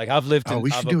I've lived in other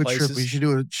places. We should do a trip. We should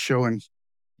do a show in.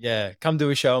 Yeah, come do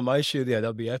a show in my studio.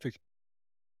 That'd be epic.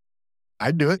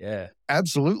 I'd do it. Yeah,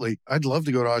 absolutely. I'd love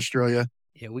to go to Australia.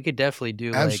 Yeah, we could definitely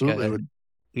do absolutely.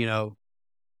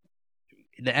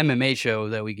 The MMA show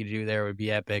that we could do there would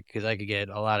be epic, because I could get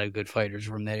a lot of good fighters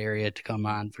from that area to come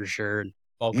on for sure.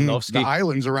 The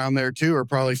islands around there too are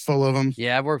probably full of them.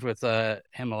 Yeah, I've worked with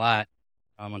him a lot.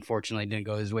 Unfortunately, didn't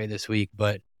go his way this week,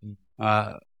 but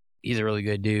he's a really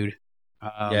good dude.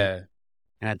 And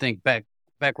I think Beck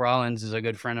Rollins is a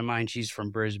good friend of mine. She's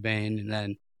from Brisbane, and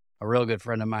then a real good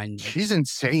friend of mine. She's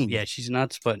insane. Yeah, she's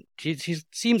nuts, but she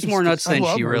seems more nuts than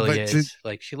she really is.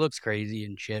 She looks crazy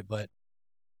and shit, but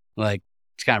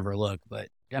it's kind of her look. But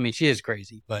I mean, she is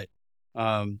crazy, but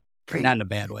not in a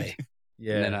bad way.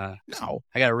 Yeah. And then, no,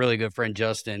 I got a really good friend,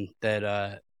 Justin,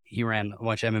 that he ran a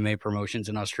bunch of MMA promotions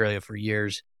in Australia for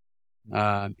years.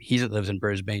 He lives in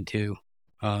Brisbane too.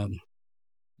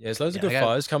 There's loads of good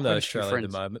fighters coming out of Australia at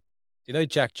the moment. Do you know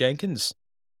Jack Jenkins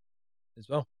as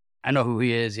well? I know who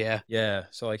he is, yeah. Yeah,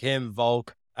 so him,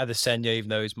 Volk, Adesanya, even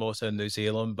though he's more so in New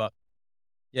Zealand. But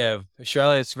yeah,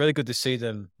 Australia, it's really good to see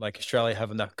them, Australia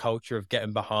having that culture of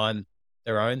getting behind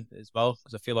their own as well.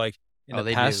 Because I feel like in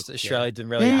the past, Australia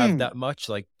didn't really have that much,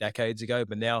 decades ago.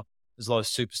 But now there's a lot of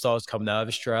superstars coming out of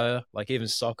Australia, even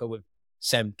soccer with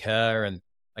Sam Kerr and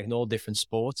in all different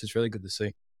sports. It's really good to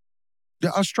see.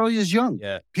 Yeah, Australia's young.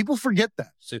 Yeah. People forget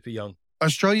that. Super young.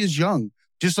 Australia's young.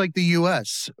 Just like the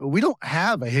U.S., we don't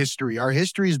have a history. Our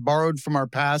history is borrowed from our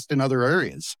past in other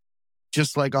areas,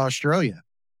 just like Australia.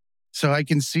 So I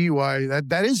can see why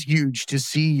that is huge to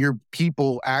see your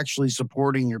people actually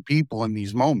supporting your people in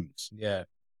these moments. Yeah.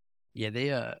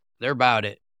 Yeah, they're about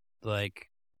it.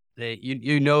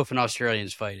 You know if an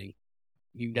Australian's fighting.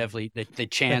 You definitely the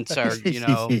chants are, they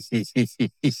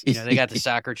got the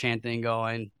soccer chant thing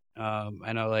going.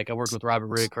 I know I worked with Robert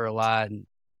Whittaker a lot, and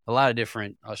a lot of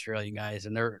different Australian guys,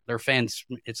 and they're fans.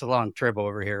 It's a long trip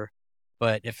over here,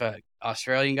 but if a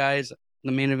Australian guy's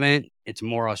the main event, it's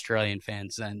more Australian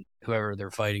fans than whoever they're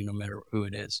fighting, no matter who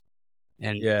it is.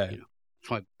 And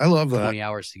I love that. 20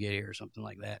 hours to get here or something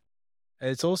like that.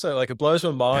 It's also it blows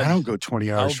my mind. I don't go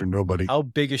 20 hours for nobody. How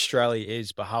big Australia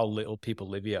is, but how little people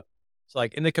live here.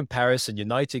 It's in the comparison,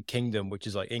 United Kingdom, which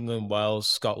is England, Wales,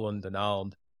 Scotland, and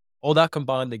Ireland, All that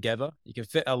combined together, you can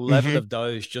fit 11 of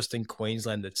those just in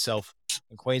Queensland itself.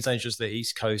 And Queensland's just the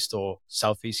east coast or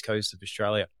southeast coast of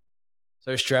Australia.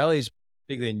 So Australia is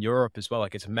bigger than Europe as well.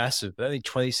 Like, it's massive, but only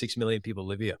 26 million people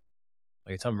live here.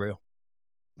 Like, it's unreal.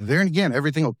 There and again,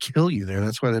 everything will kill you there.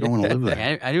 That's why they don't want to live there.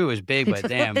 Yeah, I knew it was big, but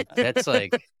damn, that's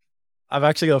like... I've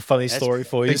actually got a funny story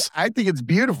for you. I think it's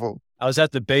beautiful. I was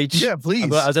at the beach. Yeah, please.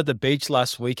 I was at the beach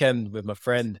last weekend with my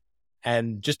friend,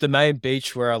 and just the main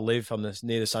beach where I live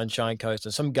near the Sunshine Coast,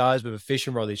 and some guys with a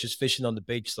fishing rod, he's just fishing on the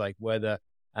beach, like where the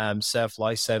surf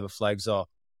lifesaver flags are.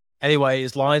 Anyway,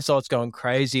 his line starts going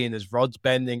crazy and his rod's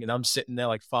bending, and I'm sitting there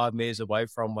like 5 meters away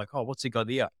from him, like, oh, what's he got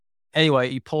here? Anyway,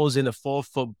 he pulls in a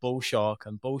 4-foot bull shark,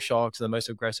 and bull sharks are the most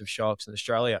aggressive sharks in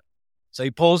Australia. So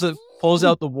he pulls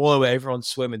out the water where everyone's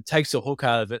swimming, takes a hook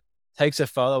out of it, takes a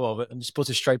photo of it, and just puts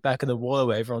it straight back in the water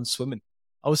where everyone's swimming.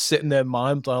 I was sitting there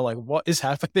mind blown, like, what is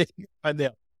happening right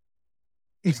now?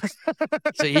 So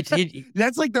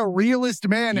that's like the realest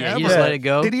man ever. He just let it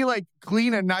go. Did he like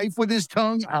clean a knife with his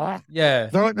tongue? Yeah.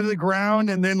 Throw it to the ground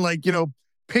and then like,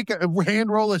 pick a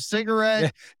hand roll a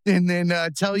cigarette and then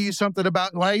tell you something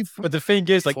about life. But the thing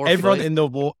is, like, everyone in the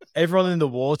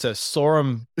water saw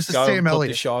him go and put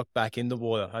the shark back in the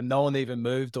water, and no one even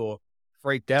moved or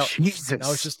freaked out. Jesus. And I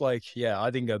was just like, I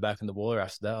didn't go back in the water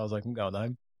after that. I was like, I'm going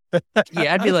home.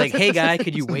 Yeah, I'd be like, hey guy,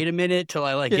 could you wait a minute till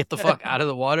I like get the fuck out of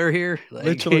the water here? Like,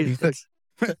 literally.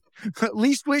 At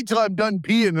least wait till I'm done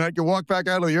peeing and I can walk back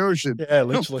out of the ocean. Yeah,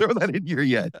 literally. Don't throw that in here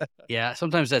yet. Yeah,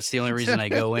 sometimes that's the only reason I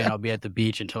go in. I'll be at the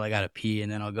beach until I gotta pee,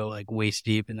 and then I'll go like waist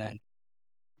deep and then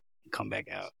come back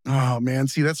out. Oh man,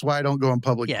 see, that's why I don't go in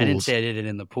public pools. I didn't say I did it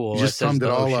in the pool. You just summed it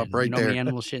all up right there. You know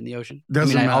animals shit in the ocean?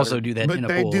 Doesn't matter. I also do that in a pool. But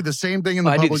they do the same thing in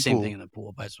the public pool. I do the same thing in the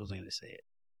pool, but I wasn't going to say it.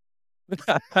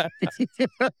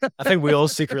 I think we all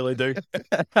secretly do.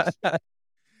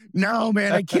 No,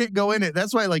 man, I can't go in it.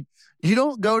 That's why, like, you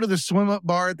don't go to the swim up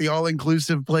bar at the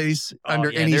all-inclusive place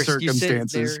under any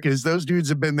circumstances, because those dudes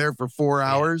have been there for 4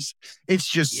 hours. It's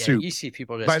just soup. You see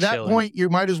people just by that chilling. point, you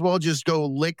might as well just go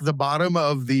lick the bottom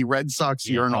of the Red Sox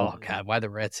urinal. Oh God, why the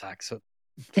Red Sox?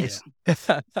 I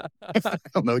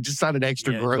don't know. It just sounded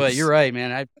extra gross. But you're right,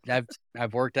 man.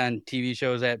 I've worked on TV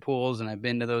shows at pools, and I've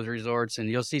been to those resorts, and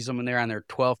you'll see someone there on their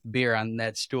 12th beer on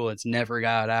that stool. It's never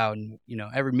got out, and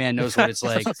every man knows what it's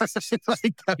like.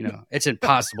 It's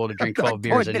impossible to drink 12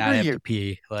 beers and not have to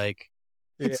pee. Like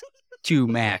it's 2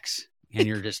 max, and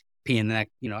you're just peeing that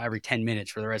every 10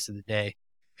 minutes for the rest of the day.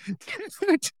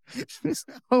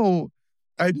 So,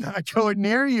 I'm not going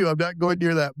near you. I'm not going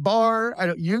near that bar.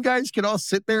 You guys can all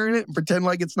sit there in it and pretend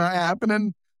like it's not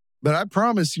happening. But I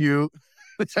promise you,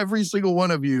 every single one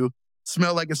of you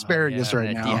smell like asparagus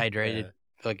right now. Dehydrated,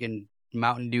 fucking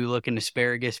Mountain Dew looking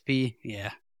asparagus pee. Yeah.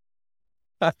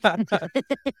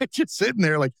 Just sitting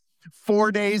there like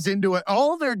 4 days into it.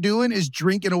 All they're doing is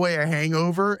drinking away a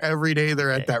hangover every day they're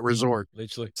at that resort.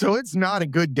 Literally. So it's not a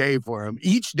good day for them.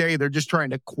 Each day they're just trying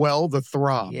to quell the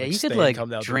throb. Yeah, you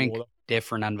could drink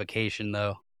different on vacation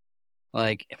though.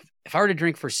 Like if I were to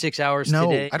drink for 6 hours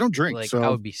today, I don't drink. I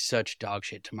would be such dog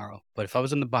shit tomorrow. But if I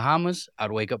was in the Bahamas,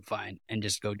 I'd wake up fine and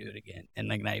just go do it again. And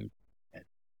like not even.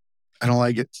 I don't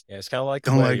like it. Yeah, it's kind of like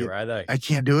where you're at. I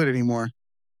can't do it anymore.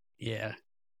 Yeah.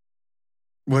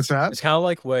 What's that? It's kind of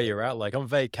like where you're at. Like on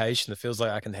vacation, it feels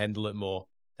like I can handle it more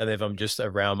than if I'm just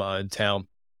around my own town.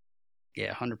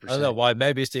 Yeah, 100%. I don't know why.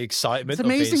 Maybe it's the excitement. It's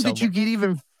amazing that you could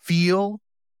even feel.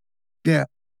 Yeah.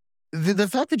 The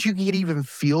fact that you can even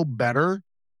feel better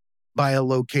by a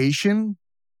location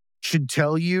should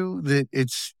tell you that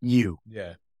it's you.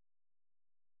 Yeah.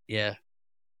 Yeah.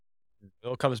 It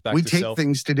all comes back to self. We take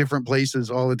things to different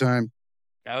places all the time.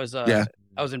 I was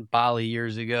in Bali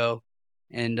years ago,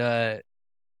 and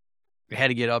we had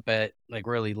to get up at like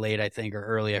really late, I think, or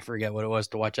early. I forget what it was,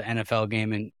 to watch an NFL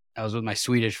game. And I was with my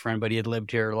Swedish friend, but he had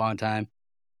lived here a long time.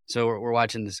 So we're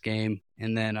watching this game,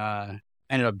 and then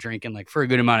ended up drinking like for a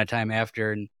good amount of time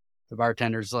after. And the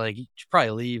bartender's like, "You should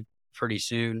probably leave pretty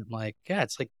soon." I'm like, "Yeah."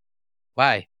 It's like,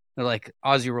 "Why?" They're like,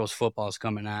 "Aussie Rules football is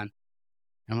coming on."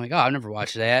 And I'm like, "Oh, I've never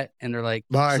watched that." And they're like,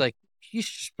 "It's like you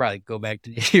should just probably go back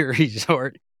to your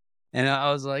resort." And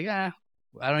I was like, I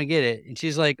don't get it. And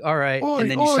she's like, "All right." And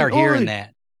then you start hearing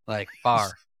that like bar,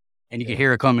 and you can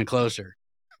hear it coming closer.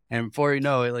 And before you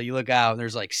know it, like you look out, and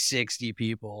there's like 60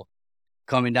 people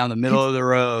coming down the middle of the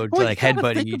road to like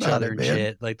headbutting each other and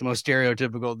shit. Like the most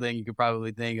stereotypical thing you could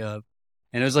probably think of.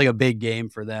 And it was like a big game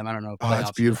for them. I don't know. Oh,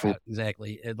 that's beautiful.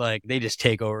 Exactly. Like they just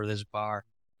take over this bar,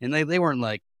 and they weren't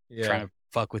like trying to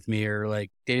fuck with me or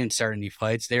like they didn't start any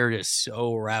fights. They were just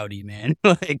so rowdy, man.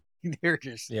 Like they're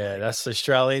just that's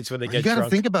Australians when they get drunk. You got to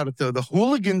think about it though. The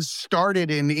hooligans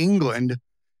started in England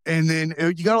And then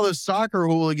you got all those soccer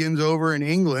hooligans over in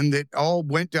England that all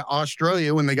went to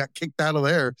Australia when they got kicked out of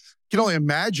there. You can only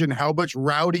imagine how much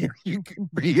rowdier you can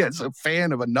be as a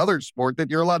fan of another sport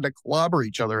that you're allowed to clobber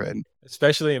each other in.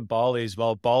 Especially in Bali as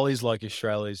well. Bali's like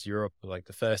Australia's Europe, like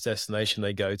the first destination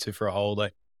they go to for a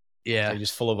holiday. Yeah. They're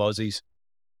just full of Aussies.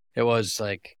 It was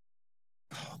like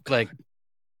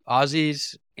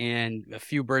Aussies and a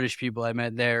few British people I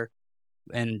met there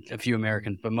and a few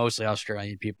Americans, but mostly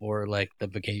Australian people were like the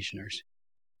vacationers.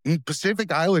 And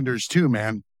Pacific Islanders too,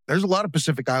 man. There's a lot of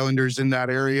Pacific Islanders in that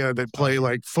area that play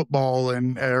like football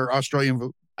and Australian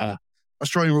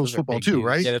rules football too, dudes.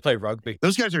 right? Yeah, they play rugby.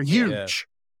 Those guys are huge. Yeah.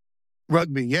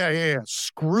 Rugby, yeah.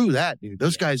 Screw that, dude.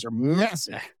 Those guys are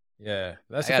massive. Yeah,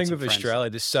 that's the thing with Australia.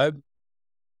 There's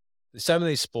so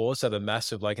many sports that are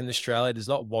massive. Like in Australia, there's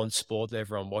not one sport that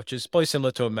everyone watches. Probably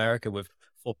similar to America with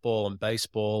football and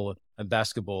baseball and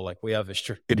basketball. Like we have have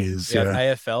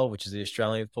AFL, which is the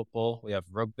Australian football. We have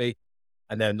rugby,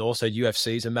 and then also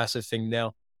UFC is a massive thing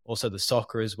now. Also the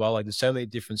soccer as well. Like there's so many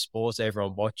different sports that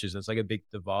everyone watches. And it's like a big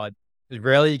divide.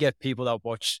 Rarely you get people that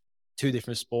watch two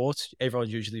different sports.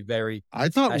 Everyone's usually very. I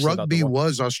thought rugby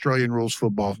was Australian rules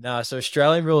football. No, so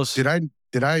Australian rules. Did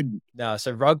I? No,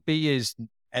 so rugby is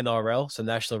NRL, so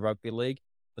National Rugby League.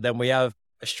 But then we have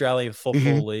Australian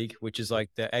Football League, which is like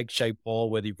the egg-shaped ball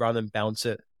where they run and bounce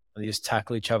it and they just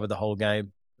tackle each other the whole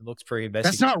game. It looks pretty messy.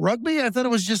 That's not rugby? I thought it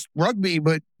was just rugby,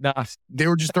 but nah, they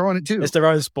were just throwing it too. It's their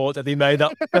own sport that they made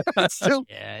up. Still.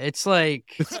 Yeah, it's like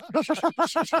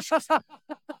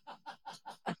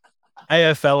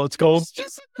AFL, it's called. It's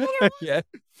just yeah.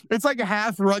 It's like a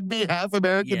half rugby, half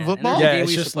American football. Yeah, it's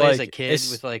we used just to play like as a kid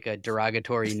with like a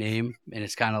derogatory name, and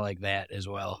it's kind of like that as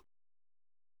well.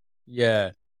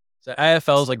 Yeah. So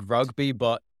AFL is like rugby,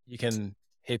 but you can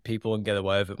hit people and get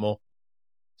away with it more.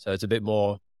 So it's a bit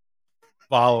more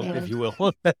violent, if you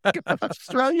will.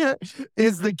 Australia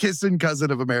is the kissing cousin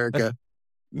of America.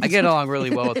 I get along really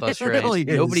well with Australians. Really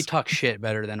Nobody talks shit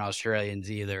better than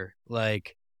Australians either.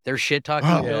 Like their shit talking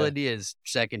ability is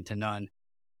second to none.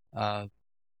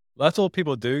 That's all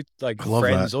people do. Like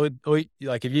friends, that. or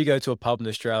like if you go to a pub in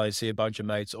Australia and see a bunch of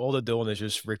mates, all they're doing is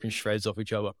just ripping shreds off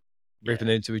each other, ripping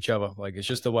into each other. Like it's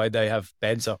just the way they have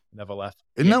banter, never laugh.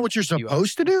 Isn't that what you're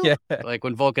supposed to do? Yeah. Like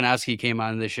when Volkanovski came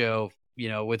on the show, you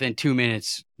know, within 2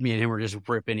 minutes, me and him were just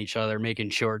ripping each other, making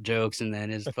short jokes, and then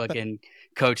his fucking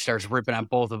coach starts ripping on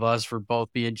both of us for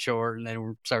both being short, and then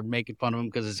we started making fun of him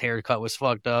because his haircut was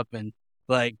fucked up, and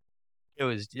like it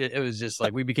was just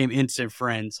like we became instant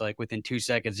friends like within 2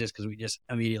 seconds just because we just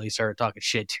immediately started talking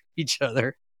shit to each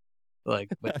other.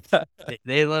 Like, but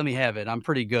they let me have it. I'm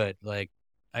pretty good. Like,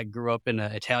 I grew up in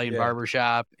an Italian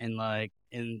barbershop and like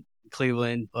in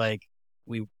Cleveland, like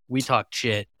we talked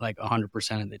shit like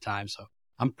 100% of the time. So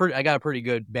I got a pretty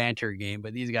good banter game,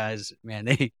 but these guys, man,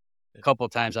 a couple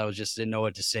of times I was just didn't know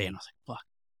what to say. And I was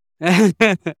like,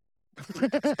 fuck.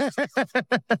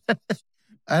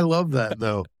 I love that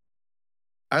though.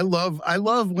 I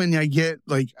love when I get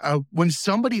like, when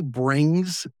somebody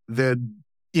brings the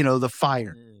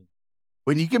fire.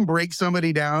 When you can break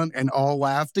somebody down and all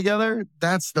laugh together,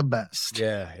 that's the best.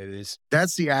 Yeah, it is.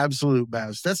 That's the absolute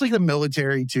best. That's like the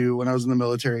military too. When I was in the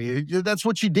military, that's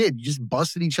what you did. You just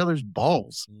busted each other's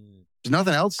balls. There's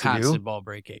nothing else to do. Constant ball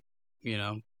breaking,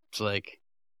 It's like,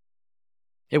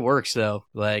 it works though.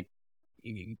 Like,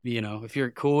 if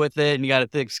you're cool with it and you got a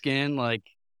thick skin, like,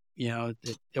 it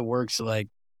works to like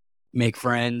make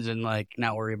friends and like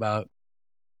not worry about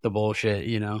the bullshit,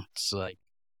 It's like,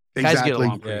 guys get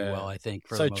along pretty well, I think,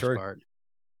 for the most part.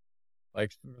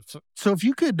 Like, so if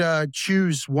you could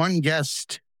choose one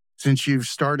guest since you've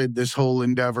started this whole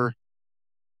endeavor,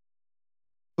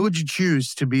 who would you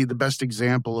choose to be the best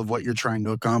example of what you're trying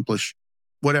to accomplish?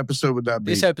 What episode would that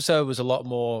be? This episode was a lot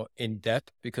more in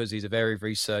depth because he's a very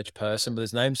research person, but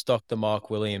his name's Dr. Mark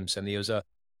Williams, and he's a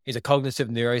cognitive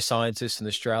neuroscientist in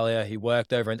Australia. He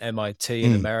worked over at MIT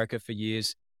in America for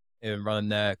years, and running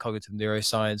their cognitive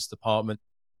neuroscience department.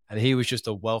 And he was just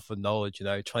a wealth of knowledge,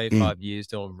 25 years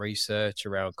doing research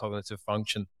around cognitive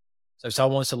function. So if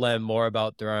someone wants to learn more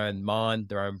about their own mind,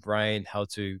 their own brain, how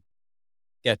to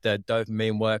get their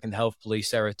dopamine working, health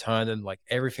police serotonin, like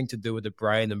everything to do with the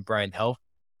brain and brain health,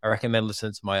 I recommend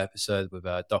listening to my episode with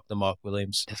Dr. Mark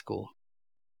Williams. That's cool.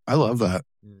 I love that.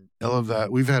 I love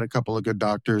that. We've had a couple of good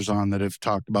doctors on that have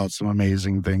talked about some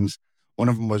amazing things. One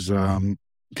of them was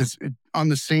because on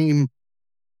the same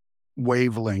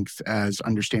wavelength as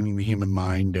understanding the human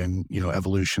mind and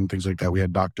evolution, things like that, we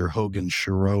had Dr. Hogan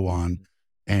Shiro on,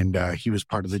 and he was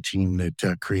part of the team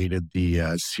that created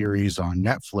the series on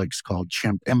Netflix called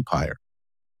Chimp Empire.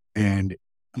 And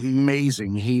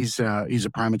amazing. He's a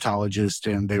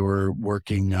primatologist, and they were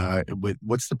working with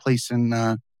what's the place in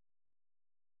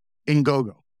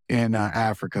Gogo in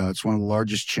Africa. It's one of the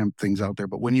largest chimp things out there.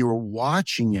 But when you were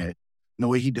watching it, the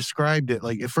way he described it,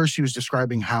 like at first he was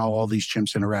describing how all these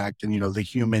chimps interact and, the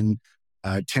human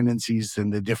tendencies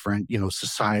and the different,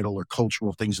 societal or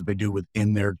cultural things that they do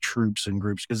within their troops and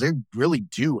groups, because they really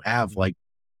do have like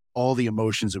all the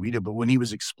emotions that we do. But when he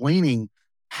was explaining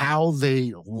how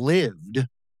they lived,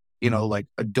 like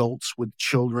adults with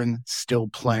children still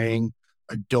playing,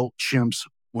 adult chimps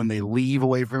when they leave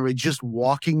away from it, just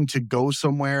walking to go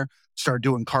somewhere, start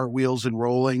doing cartwheels and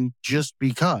rolling just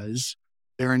because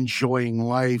they're enjoying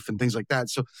life and things like that.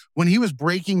 So when he was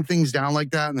breaking things down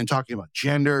like that and then talking about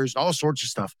genders, all sorts of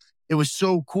stuff, it was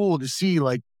so cool to see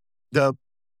like the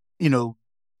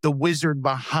wizard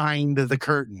behind the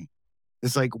curtain.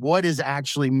 It's like, what is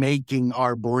actually making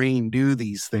our brain do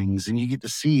these things? And you get to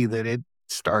see that it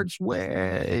starts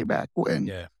way back when.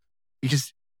 Yeah.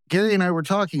 Because Gary and I were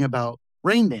talking about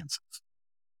rain dances,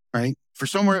 right? For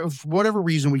whatever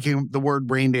reason, the word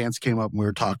rain dance came up and we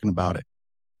were talking about it.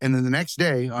 And then the next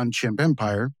day on Chimp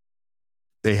Empire,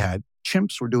 they had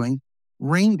chimps were doing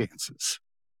rain dances.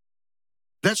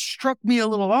 That struck me a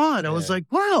little odd. I was like,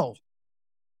 wow,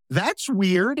 that's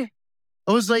weird.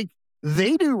 I was like,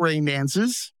 they do rain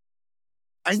dances.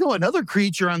 I know another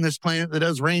creature on this planet that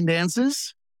does rain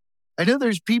dances. I know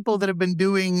there's people that have been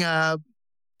doing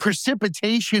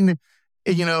precipitation,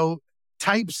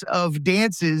 types of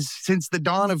dances since the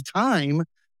dawn of time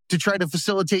to try to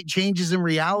facilitate changes in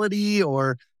reality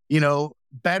or,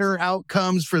 better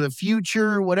outcomes for the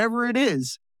future, whatever it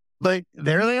is. But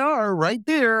there they are right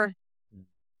there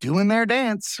doing their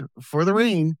dance for the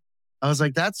rain. I was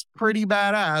like, that's pretty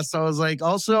badass. I was like,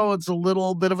 also, it's a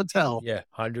little bit of a tell. Yeah,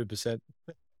 100%.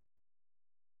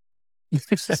 Yeah,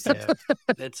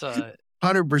 that's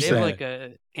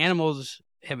 100%. Animals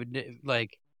have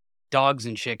like dogs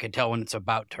and shit can tell when it's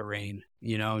about to rain,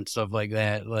 and stuff like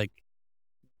that. Like,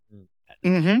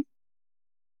 mm-hmm.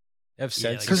 They have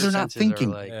sense because they're not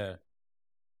thinking.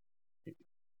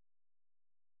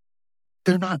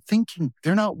 They're not thinking.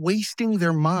 They're not wasting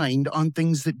their mind on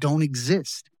things that don't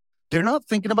exist. They're not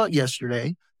thinking about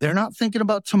yesterday. They're not thinking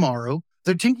about tomorrow.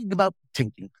 They're thinking about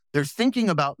thinking. They're thinking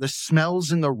about the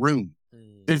smells in the room.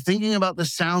 They're thinking about the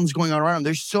sounds going on around.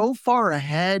 They're so far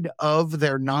ahead of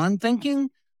their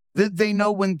non-thinking that they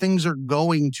know when things are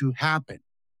going to happen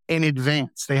in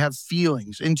advance. They have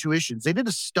feelings, intuitions. They did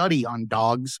a study on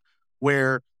dogs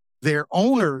where their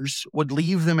owners would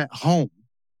leave them at home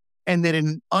and that in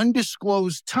an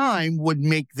undisclosed time would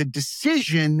make the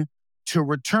decision to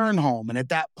return home. And at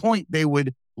that point, they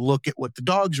would look at what the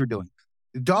dogs were doing.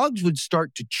 The dogs would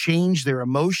start to change their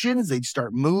emotions. They'd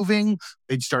start moving.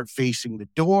 They'd start facing the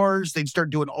doors. They'd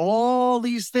start doing all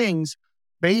these things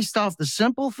based off the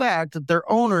simple fact that their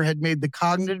owner had made the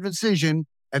cognitive decision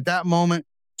at that moment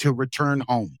to return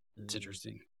home. It's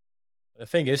interesting. The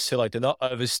thing is, too, like they're not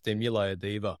overstimulated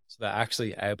either. So they're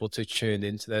actually able to tune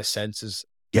into their senses.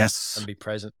 Yes. And be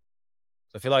present.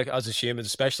 So I feel like as a human,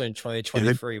 especially in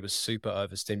 2023, was super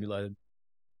overstimulated.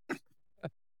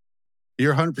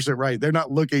 You're 100% right. They're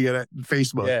not looking at it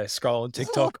Facebook. Yeah, scrolling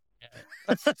TikTok.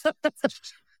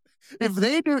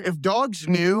 If dogs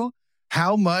knew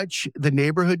how much the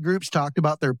neighborhood groups talked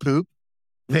about their poop,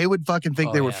 they would fucking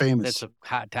think they were famous. That's a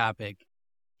hot topic.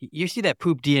 You see that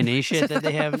poop DNA shit that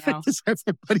they have now?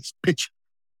 Everybody's bitch.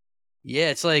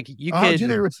 Yeah, it's like you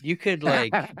could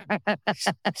like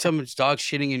someone's dog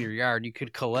shitting in your yard. You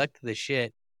could collect the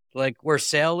shit. Like where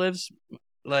Sal lives,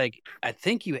 like I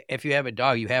think if you have a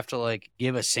dog, you have to like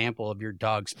give a sample of your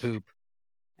dog's poop.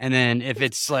 And then if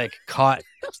it's like caught,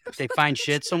 they find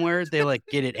shit somewhere, they like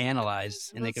get it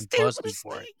analyzed and they can bust me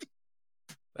for it.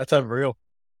 That's unreal.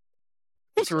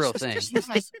 It's a real thing.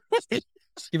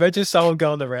 You imagine someone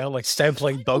going around like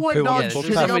sampling dog poo on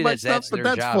That's their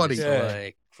job. Funny. To,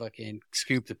 like fucking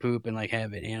scoop the poop and like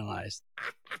have it analyzed.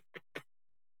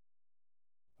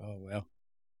 Oh well.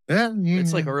 Yeah,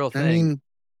 it's like a real thing.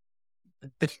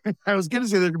 I was gonna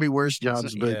say there could be worse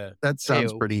jobs, but that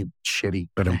sounds pretty shitty.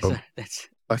 But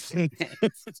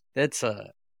it's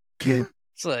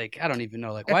like I don't even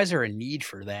know. Like, why is there a need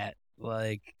for that?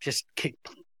 Like, just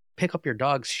pick up your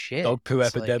dog's shit. Dog poo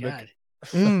epidemic.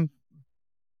 Like,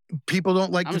 people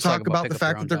don't like to talk about the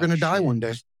fact that they're going to die one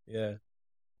day. Yeah.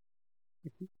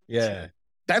 Yeah.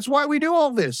 That's why we do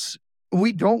all this.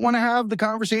 We don't want to have the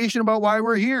conversation about why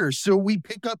we're here. So we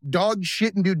pick up dog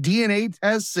shit and do DNA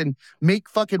tests and make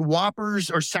fucking Whoppers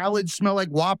or salads smell like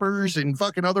Whoppers and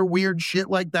fucking other weird shit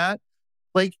like that.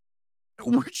 Like,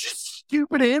 we're just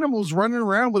stupid animals running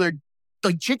around with our,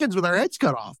 like chickens with our heads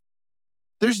cut off.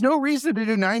 There's no reason to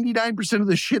do 99% of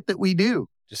the shit that we do.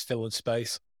 Just fill in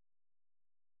space.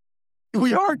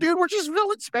 We are, dude. We're just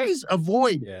filling space. A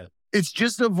void. Yeah. It's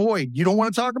just a void. You don't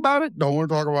want to talk about it? Don't want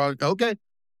to talk about it. Okay.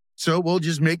 So we'll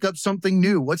just make up something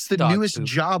new. What's the newest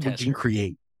job we can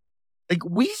create? Like,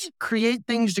 we create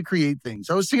things to create things.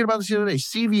 I was thinking about this the other day.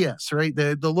 CVS, right?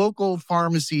 The local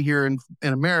pharmacy here in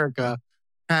America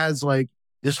has like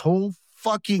this whole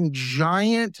fucking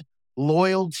giant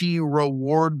loyalty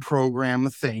reward program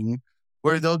thing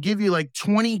where they'll give you like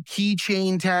 20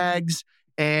 keychain tags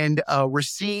and a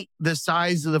receipt the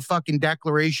size of the fucking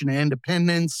Declaration of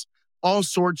Independence, all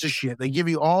sorts of shit. They give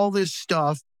you all this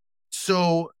stuff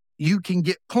so you can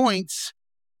get points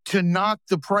to knock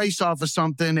the price off of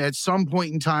something at some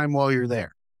point in time while you're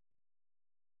there.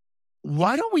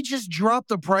 Why don't we just drop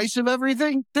the price of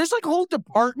everything? There's like whole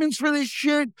departments for this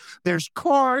shit. There's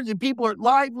cars and people are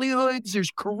livelihoods. There's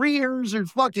careers.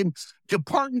 There's fucking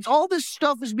departments. All this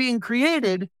stuff is being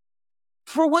created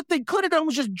for what they could have done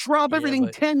was just drop everything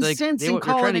 10 cents and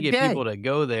call it a day. They're trying to get people to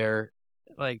go there.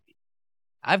 Like,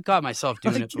 I've caught myself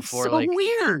doing it before. It's so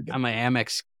weird. On my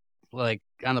Amex, like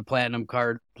on the platinum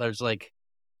card, there's like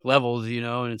levels, you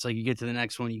know, and it's like you get to the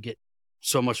next one, you get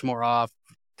so much more off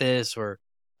this or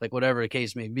like whatever the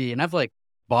case may be. And I've like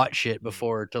bought shit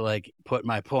before to like put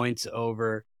my points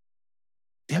over.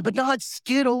 Yeah, but not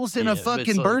Skittles and a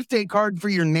fucking birthday card for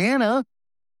your Nana.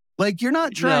 Like, you're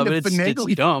not trying to finagle.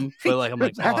 It's dumb, but like I'm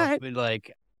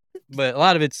like, but a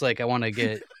lot of it's like I want to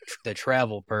get the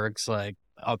travel perks, like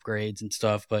upgrades and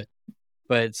stuff. But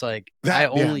it's like I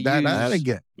only use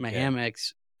my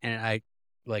Amex, and I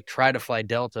like try to fly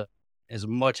Delta as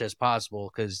much as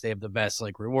possible because they have the best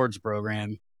like rewards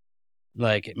program,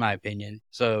 like in my opinion.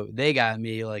 So they got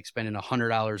me like spending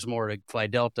 $100 more to fly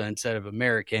Delta instead of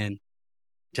American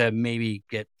to maybe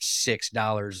get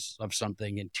 $6 of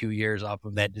something in 2 years off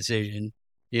of that decision,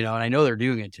 you know. And I know they're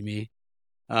doing it to me,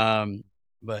 but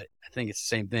I think it's the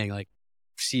same thing. Like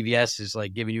CVS is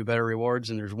like giving you better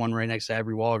rewards, and there's one right next to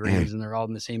every Walgreens, and they're all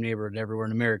in the same neighborhood everywhere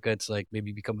in America. It's like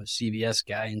maybe become a CVS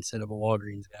guy instead of a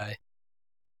Walgreens guy.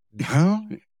 Well,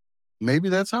 maybe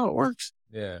that's how it works.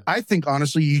 Yeah. I think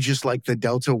honestly, you just like the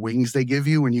Delta wings they give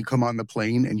you when you come on the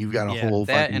plane, and you've got a whole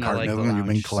fucking carton of them, and you've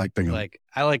been collecting them. Like,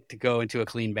 I like to go into a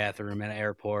clean bathroom at an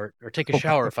airport or take a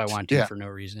shower if I want to for no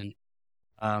reason.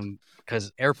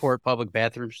 Because airport public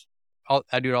bathrooms,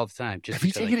 I do it all the time. Just have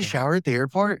you taken a shower at the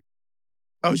airport?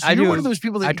 Oh, so you're one of those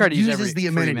people that I try to use every the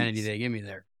amenity they give me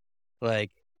there.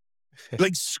 Like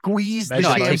squeeze the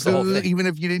shampoo even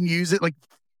if you didn't use it. Like,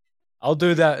 I'll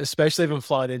do that, especially if I'm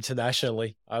flying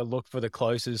internationally. I look for the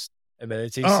closest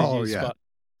amenities to use. But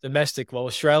domestic, well,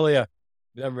 Australia,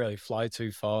 we don't really fly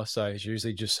too far, so it's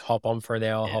usually just hop on for an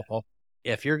hour, hop off.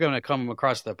 Yeah, if you're going to come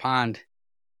across the pond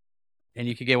and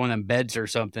you could get one of them beds or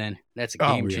something, that's a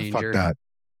game changer. Fuck that.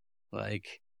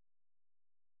 Like,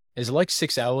 is it like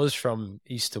 6 hours from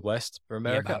east to west for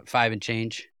America? Yeah, about 5 and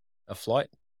change. A flight?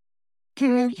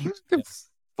 4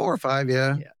 or 5,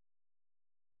 yeah.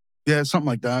 Yeah, something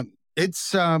like that.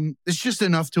 It's just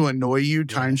enough to annoy you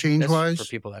time change wise. For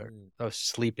people that are those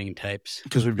sleeping types.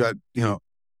 Because we've got,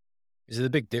 is it a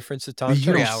big difference at times?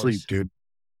 You don't sleep, dude.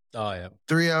 Oh, yeah.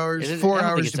 3 hours, 4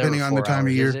 hours, depending on the time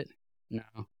of year. No.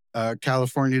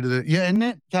 California isn't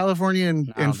it? California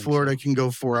and Florida can go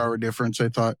 4-hour difference. I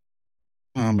thought,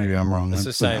 maybe I'm wrong. It's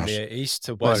the same here. East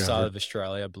to west side of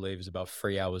Australia, I believe, is about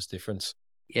 3 hours difference.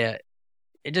 Yeah.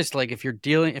 It just like if you're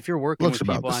working with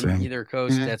people on either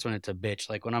coast, that's when it's a bitch.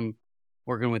 Like when I'm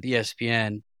working with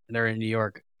ESPN, they're in New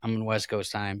York, I'm in West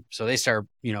Coast time. So they start,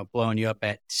 blowing you up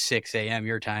at 6 a.m.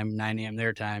 your time, 9 a.m.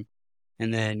 their time.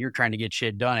 And then you're trying to get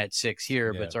shit done at 6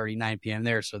 here, but it's already 9 p.m.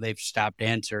 there. So they've stopped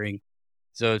answering.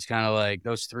 So it's kind of like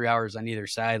those 3 hours on either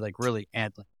side, like really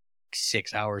add like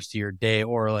 6 hours to your day,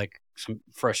 or like some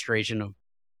frustration of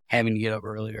having to get up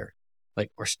earlier, like,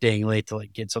 or staying late to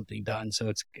like get something done. So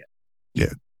it's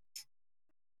yeah.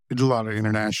 There's a lot of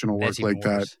international work like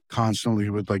that constantly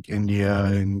with like India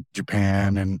and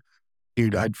Japan. And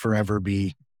dude, I'd forever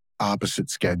be opposite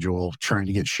schedule trying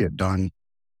to get shit done.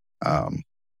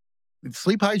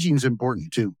 Sleep hygiene is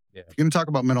important too. Yeah. If you're going to talk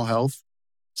about mental health,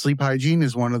 sleep hygiene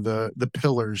is one of the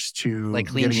pillars to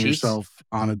like getting yourself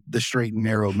on the straight and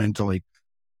narrow mentally.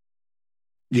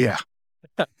 Yeah.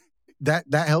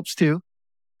 that helps too.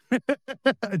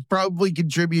 It probably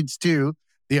contributes to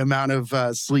the amount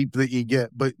of sleep that you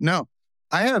get. But no,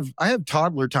 I have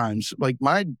toddler times. Like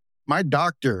my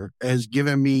doctor has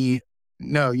given me,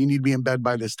 no, you need to be in bed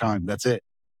by this time. That's it.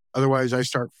 Otherwise I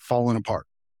start falling apart.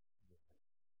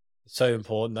 It's so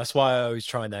important. That's why I always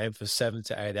try and aim for 7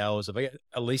 to 8 hours. If I get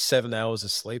at least 7 hours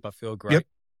of sleep, I feel great. Yep.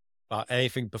 But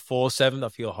anything before 7, I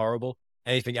feel horrible.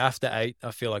 anything after 8,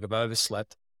 I feel like I've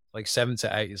overslept. Like 7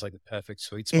 to 8 is like the perfect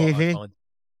sweet spot, I find.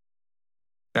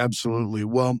 Absolutely.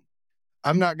 Well,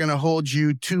 I'm not going to hold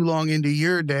you too long into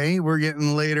your day. We're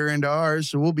getting later into ours,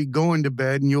 so we'll be going to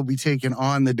bed and you'll be taking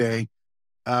on the day.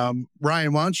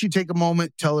 Ryan, why don't you take a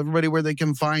moment, tell everybody where they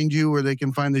can find you, where they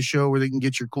can find the show, where they can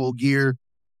get your cool gear.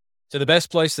 So the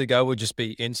best place to go would just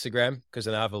be Instagram, because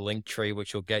then I have a link tree,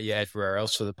 which will get you everywhere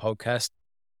else for the podcast.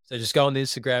 So just go on the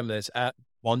Instagram. There's at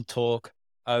OneTalk,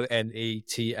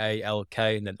 ONETALK,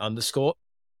 and then _.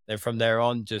 Then from there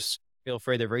on, just feel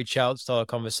free to reach out, start a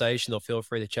conversation, or feel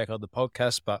free to check out the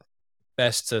podcast. But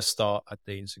best to start at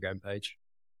the Instagram page.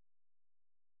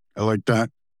 I like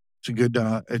that.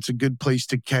 It's a good place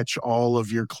to catch all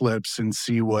of your clips and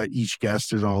see what each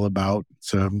guest is all about.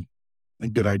 It's a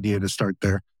good idea to start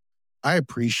there. I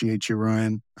appreciate you,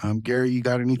 Ryan. Gary, you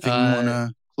got anything you want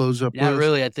to close up with? Not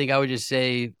really. I think I would just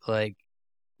say, like,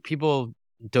 people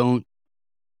don't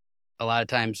a lot of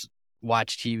times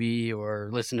watch TV or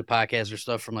listen to podcasts or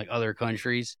stuff from like other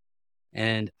countries.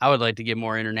 And I would like to get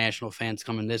more international fans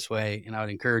coming this way. And I would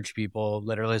encourage people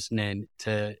that are listening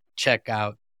to check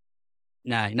out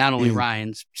not only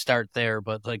Ryan's, start there,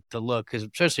 but like to look, because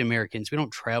especially Americans, we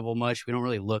don't travel much. We don't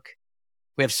really look.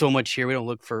 We have so much here. We don't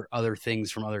look for other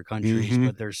things from other countries,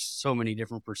 but there's so many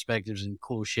different perspectives and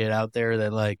cool shit out there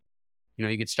that, like, you know,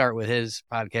 you could start with his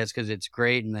podcast because it's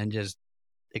great, and then just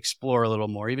explore a little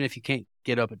more. Even if you can't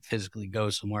get up and physically go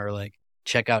somewhere, like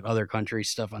check out other countries'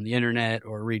 stuff on the internet,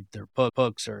 or read their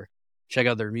books, or check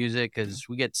out their music, because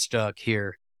we get stuck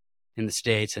here in the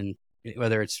States, and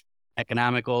whether it's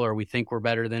economical or we think we're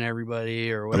better than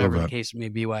everybody or whatever the case may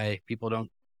be, why people don't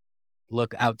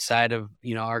look outside of,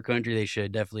 you know, our country, they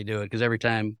should definitely do it. Because every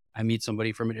time I meet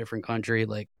somebody from a different country,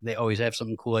 like, they always have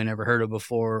something cool I never heard of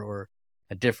before, or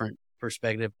a different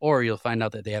perspective, or you'll find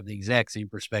out that they have the exact same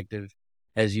perspective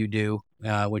as you do,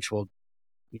 which will,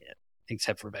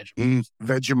 except for Vegemite.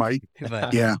 Vegemite.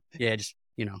 But, just,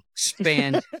 you know,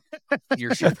 expand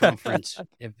your circumference.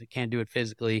 If you can't do it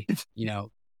physically, you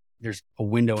know, there's a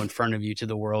window in front of you to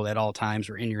the world at all times,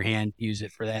 or in your hand. Use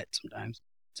it for that sometimes.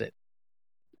 That's it.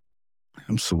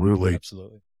 Absolutely.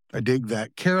 I dig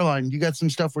that. Caroline, you got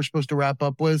some stuff we're supposed to wrap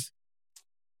up with?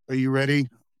 Are you ready?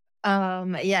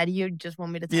 Yeah, do you just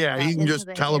want me to you can just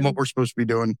tell them what we're supposed to be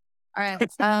doing. All right. Do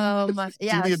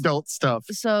the adult stuff.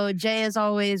 So Jay is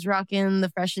always rocking the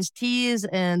freshest teas,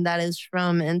 and that is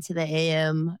from Into the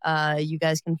AM. You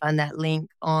guys can find that link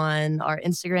on our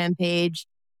Instagram page.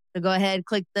 So go ahead,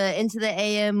 click the Into the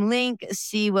AM link,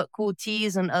 see what cool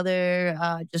teas and other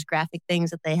just graphic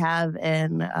things that they have,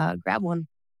 and grab one.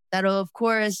 That'll, of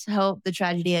course, help the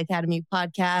Tragedy Academy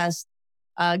podcast.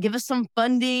 Give us some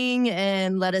funding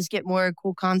and let us get more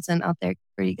cool content out there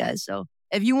for you guys. So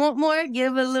if you want more,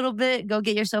 give a little bit. Go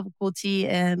get yourself a cool tea,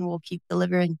 and we'll keep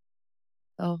delivering.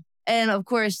 So, and of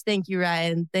course, thank you,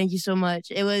 Ryan. Thank you so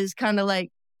much. It was kind of like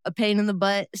a pain in the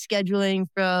butt scheduling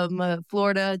from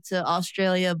Florida to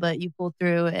Australia, but you pulled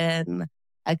through, and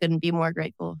I couldn't be more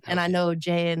grateful. And I know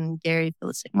Jay and Gary feel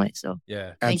the same way. So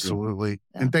yeah, absolutely.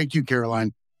 And thank you,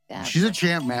 Caroline. Yeah, she's a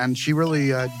champ, man. She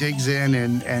really digs in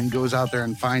and goes out there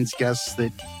and finds guests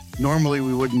that normally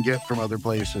we wouldn't get from other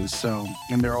places. So,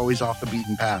 and they're always off the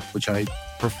beaten path, which I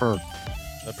prefer.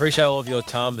 I appreciate all of your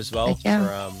time as well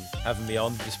for having me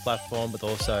on this platform, but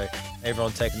also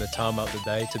everyone taking the time out of the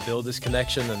day to build this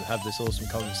connection and have this awesome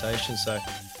conversation. So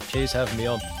cheers having me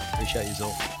on. Appreciate you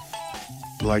all.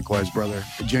 Likewise, brother.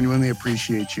 I genuinely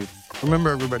appreciate you. Remember,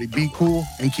 everybody, be cool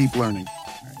and keep learning.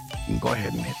 All right, you can go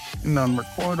ahead and hit and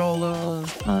unrecord all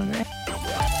those. All right.